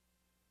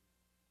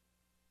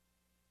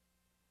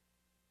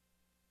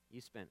 You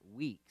spent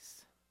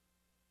weeks,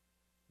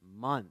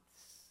 months,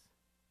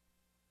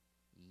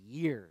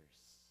 years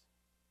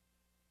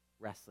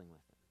wrestling with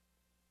him.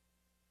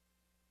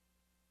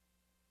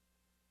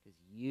 Because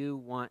you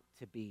want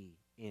to be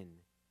in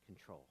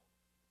control.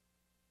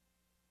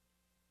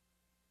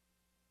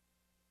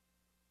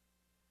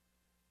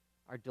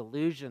 Our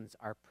delusions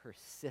are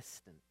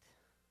persistent,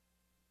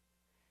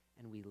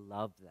 and we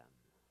love them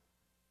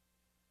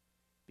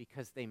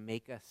because they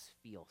make us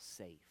feel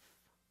safe.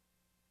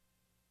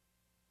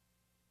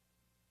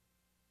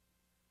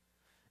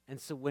 And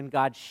so when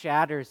God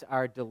shatters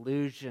our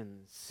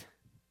delusions,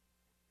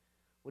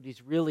 what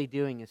He's really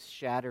doing is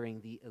shattering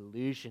the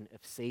illusion of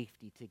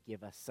safety to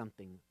give us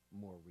something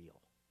more real.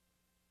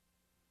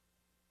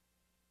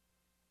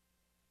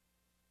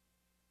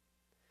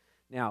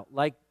 Now,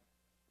 like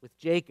with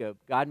Jacob,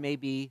 God may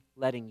be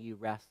letting you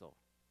wrestle,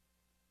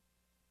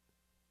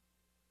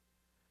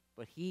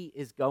 but He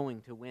is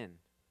going to win.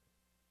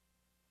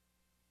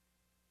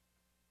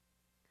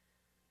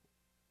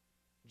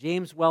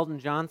 James Weldon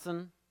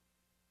Johnson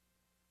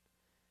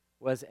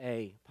was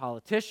a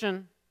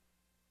politician,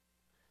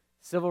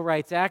 civil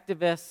rights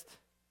activist,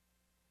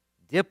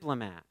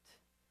 diplomat,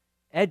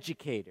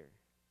 educator,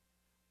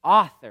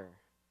 author,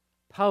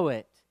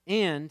 poet,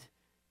 and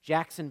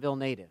Jacksonville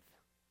native.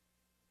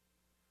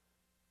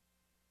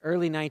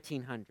 Early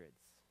 1900s.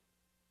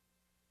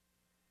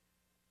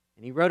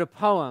 And he wrote a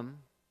poem,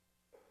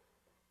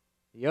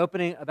 the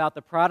opening about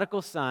the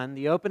prodigal son,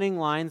 the opening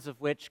lines of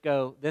which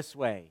go this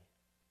way.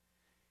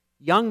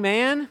 Young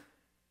man,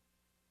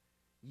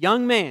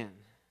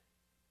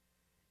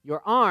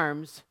 your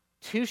arms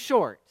too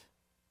short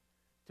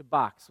to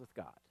box with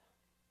God.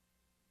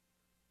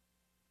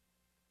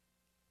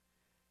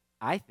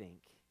 I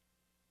think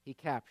he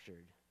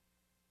captured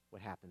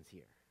what happens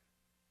here.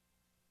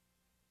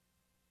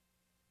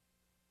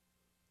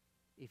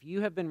 If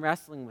you have been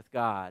wrestling with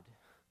God,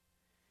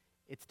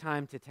 it's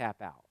time to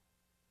tap out.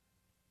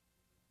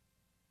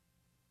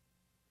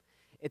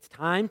 It's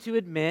time to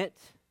admit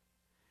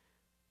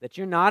that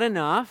you're not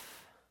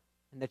enough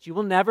and that you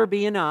will never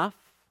be enough.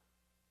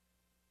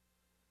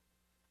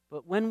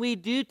 But when we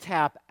do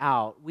tap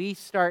out, we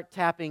start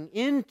tapping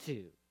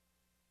into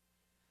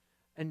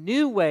a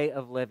new way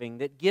of living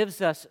that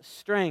gives us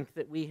strength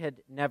that we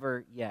had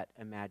never yet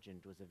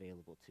imagined was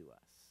available to us.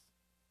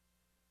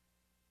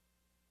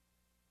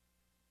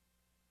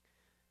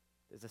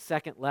 There's a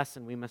second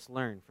lesson we must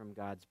learn from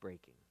God's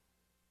breaking.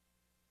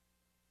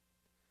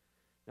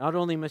 Not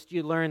only must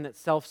you learn that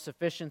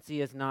self-sufficiency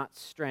is not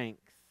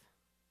strength.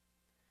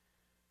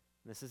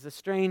 This is a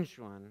strange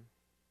one.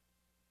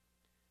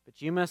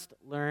 But you must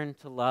learn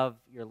to love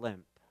your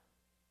limp.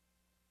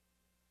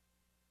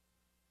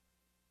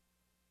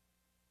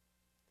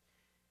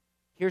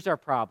 Here's our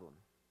problem.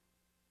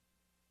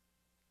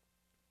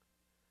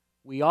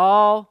 We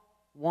all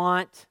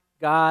want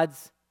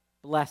God's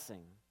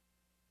blessing,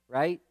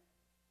 right?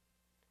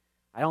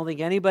 I don't think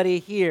anybody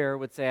here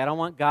would say, I don't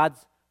want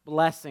God's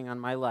blessing on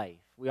my life.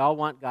 We all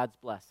want God's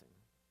blessing.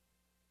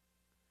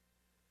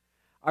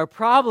 Our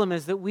problem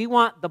is that we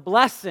want the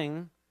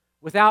blessing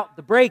without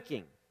the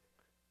breaking.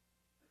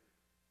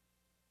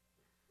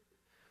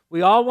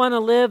 We all want to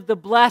live the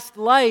blessed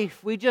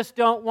life. We just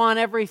don't want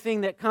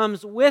everything that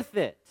comes with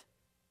it.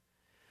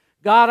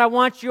 God, I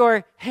want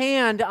your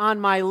hand on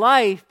my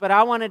life, but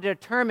I want to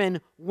determine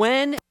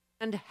when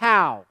and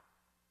how.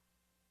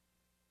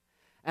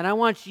 And I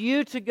want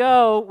you to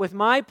go with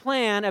my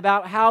plan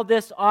about how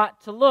this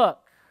ought to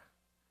look.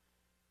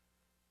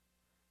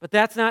 But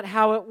that's not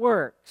how it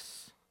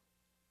works.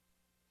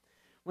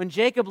 When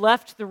Jacob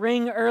left the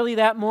ring early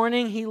that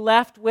morning, he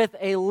left with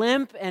a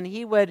limp, and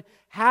he would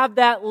have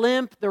that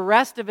limp the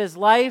rest of his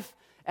life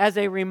as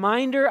a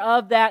reminder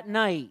of that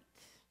night.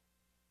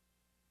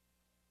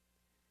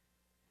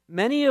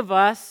 Many of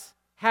us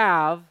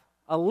have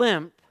a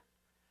limp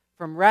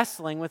from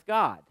wrestling with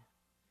God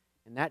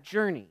in that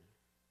journey.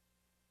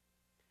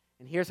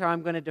 And here's how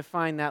I'm going to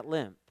define that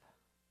limp.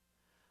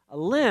 A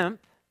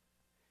limp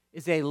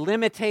is a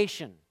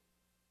limitation.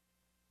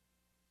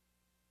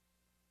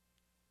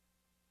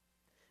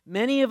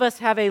 Many of us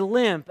have a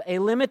limp, a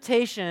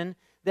limitation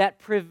that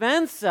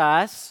prevents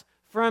us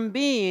from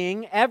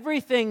being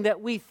everything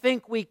that we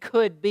think we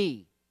could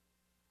be.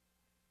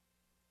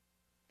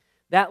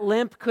 That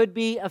limp could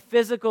be a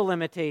physical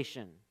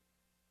limitation.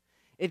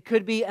 It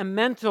could be a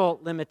mental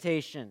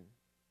limitation.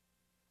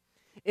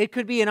 It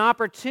could be an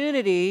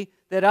opportunity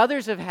that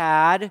others have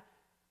had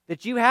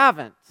that you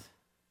haven't.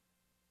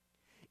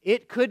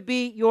 It could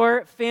be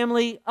your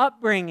family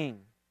upbringing.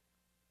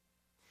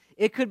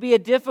 It could be a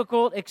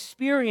difficult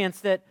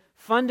experience that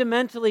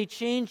fundamentally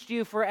changed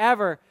you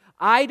forever.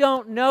 I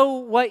don't know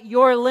what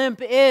your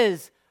limp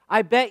is.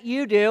 I bet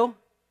you do.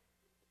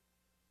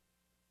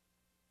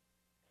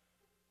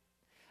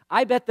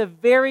 I bet the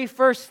very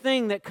first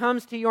thing that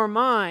comes to your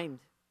mind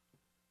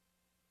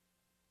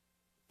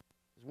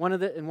is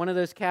in one of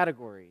those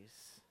categories.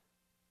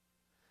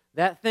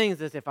 That thing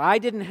is, if I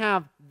didn't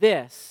have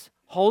this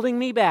holding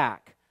me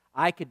back,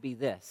 I could be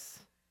this.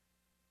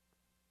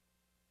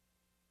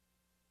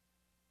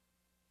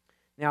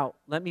 Now,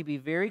 let me be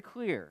very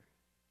clear.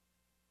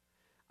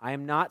 I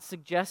am not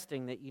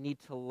suggesting that you need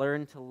to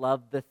learn to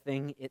love the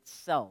thing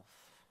itself.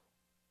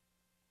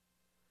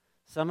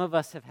 Some of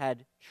us have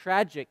had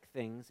tragic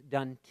things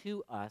done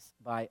to us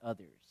by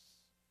others.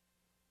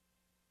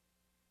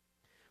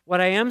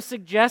 What I am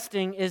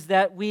suggesting is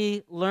that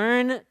we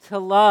learn to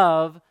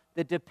love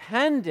the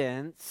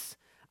dependence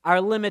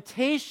our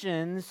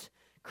limitations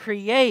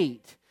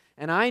create.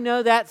 And I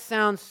know that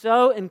sounds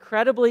so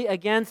incredibly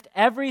against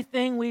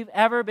everything we've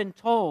ever been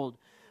told.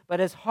 But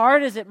as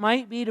hard as it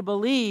might be to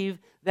believe,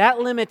 that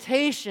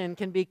limitation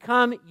can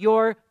become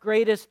your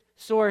greatest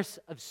source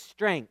of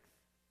strength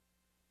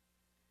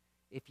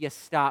if you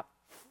stop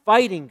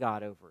fighting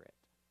God over it.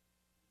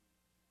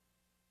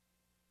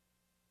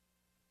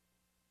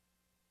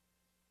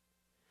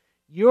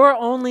 You're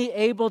only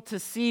able to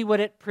see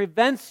what it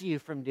prevents you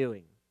from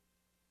doing.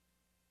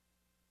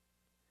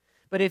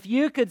 But if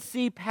you could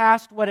see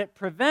past what it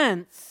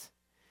prevents,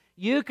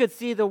 you could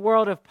see the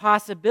world of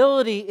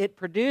possibility it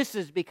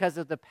produces because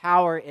of the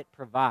power it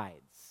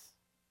provides.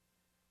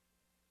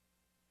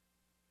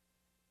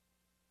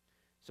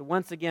 So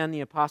once again,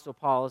 the Apostle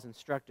Paul is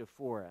instructive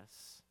for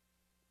us.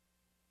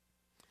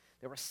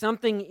 There was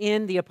something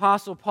in the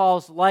Apostle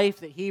Paul's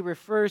life that he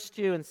refers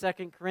to in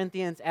 2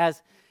 Corinthians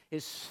as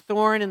his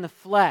thorn in the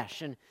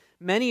flesh. And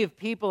many of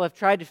people have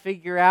tried to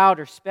figure out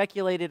or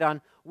speculated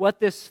on what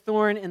this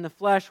thorn in the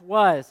flesh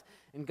was.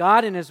 And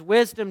God in His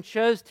wisdom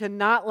chose to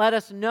not let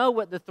us know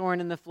what the thorn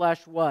in the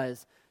flesh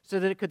was, so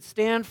that it could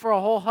stand for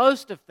a whole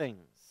host of things.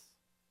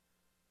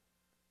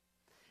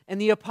 And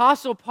the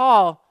Apostle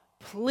Paul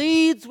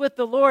pleads with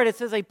the Lord. It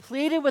says, I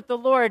pleaded with the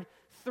Lord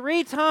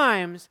 3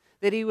 times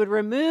that He would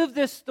remove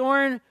this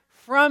thorn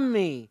from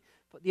me.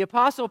 But the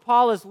Apostle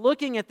Paul is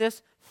looking at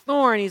this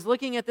thorn. He's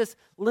looking at this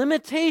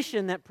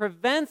limitation that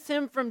prevents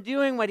him from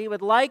doing what he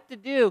would like to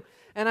do.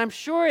 And I'm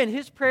sure in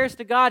his prayers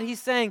to God,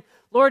 he's saying,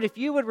 Lord, if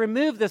you would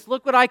remove this,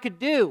 look what I could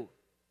do.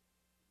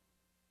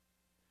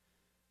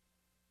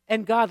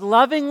 And God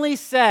lovingly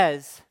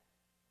says,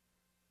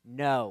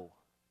 no.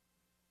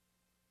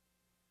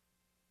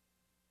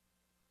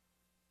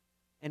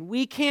 And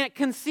we can't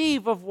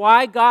conceive of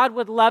why God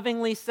would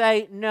lovingly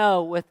say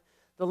no with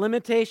the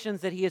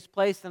limitations that He has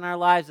placed in our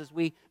lives as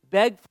we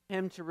beg for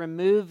Him to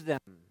remove them.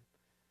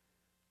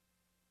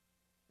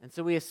 And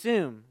so we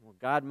assume, well,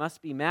 God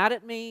must be mad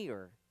at me,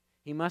 or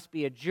He must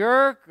be a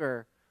jerk,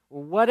 or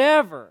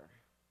whatever.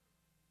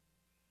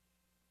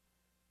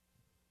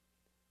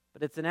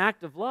 But it's an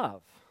act of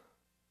love.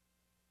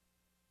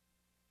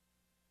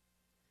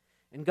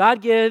 And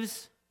God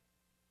gives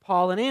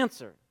Paul an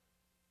answer.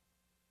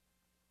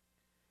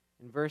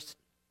 In verse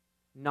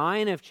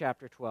 9 of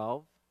chapter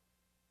 12,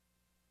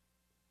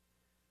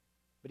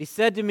 but he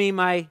said to me,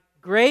 my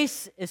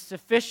grace is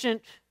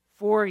sufficient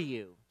for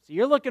you. So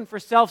you're looking for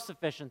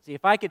self-sufficiency.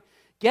 If I could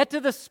get to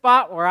the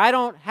spot where I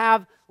don't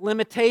have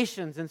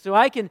limitations, and so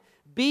I can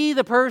be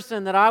the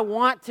person that I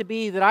want to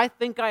be, that I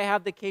think I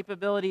have the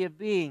capability of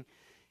being.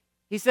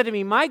 He said to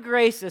me, my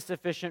grace is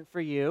sufficient for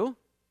you,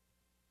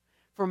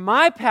 for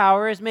my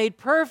power is made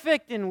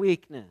perfect in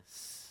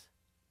weakness.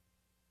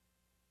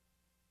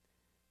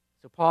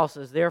 So Paul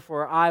says,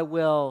 therefore I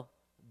will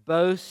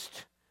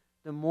boast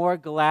the more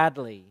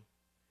gladly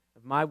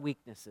of my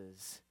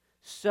weaknesses,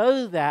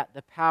 so that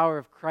the power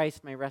of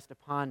Christ may rest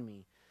upon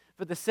me.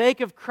 For the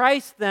sake of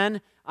Christ,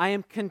 then, I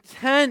am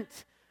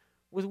content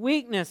with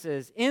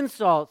weaknesses,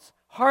 insults,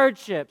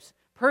 hardships,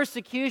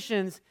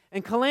 persecutions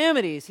and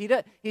calamities.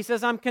 He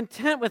says, I'm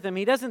content with them.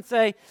 He doesn't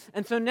say,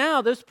 and so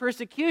now those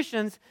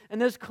persecutions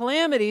and those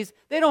calamities,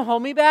 they don't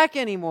hold me back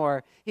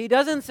anymore. He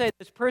doesn't say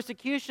those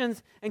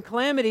persecutions and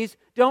calamities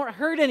don't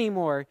hurt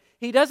anymore.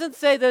 He doesn't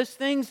say those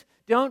things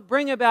don't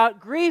bring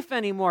about grief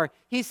anymore.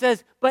 He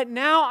says, but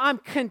now I'm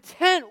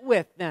content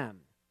with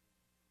them.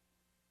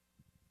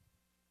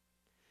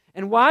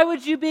 And why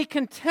would you be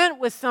content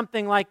with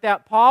something like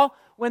that, Paul,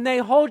 when they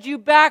hold you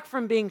back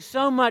from being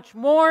so much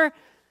more?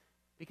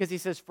 Because he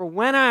says, for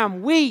when I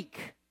am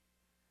weak,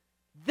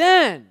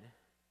 then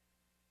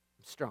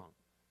I'm strong.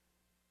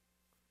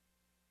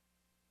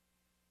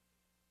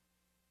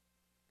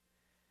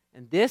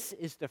 And this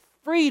is the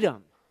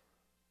freedom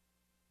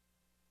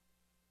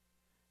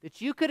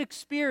that you could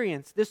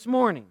experience this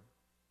morning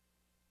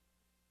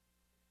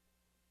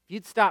if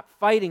you'd stop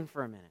fighting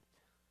for a minute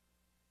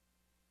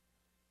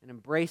and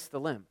embrace the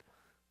limp.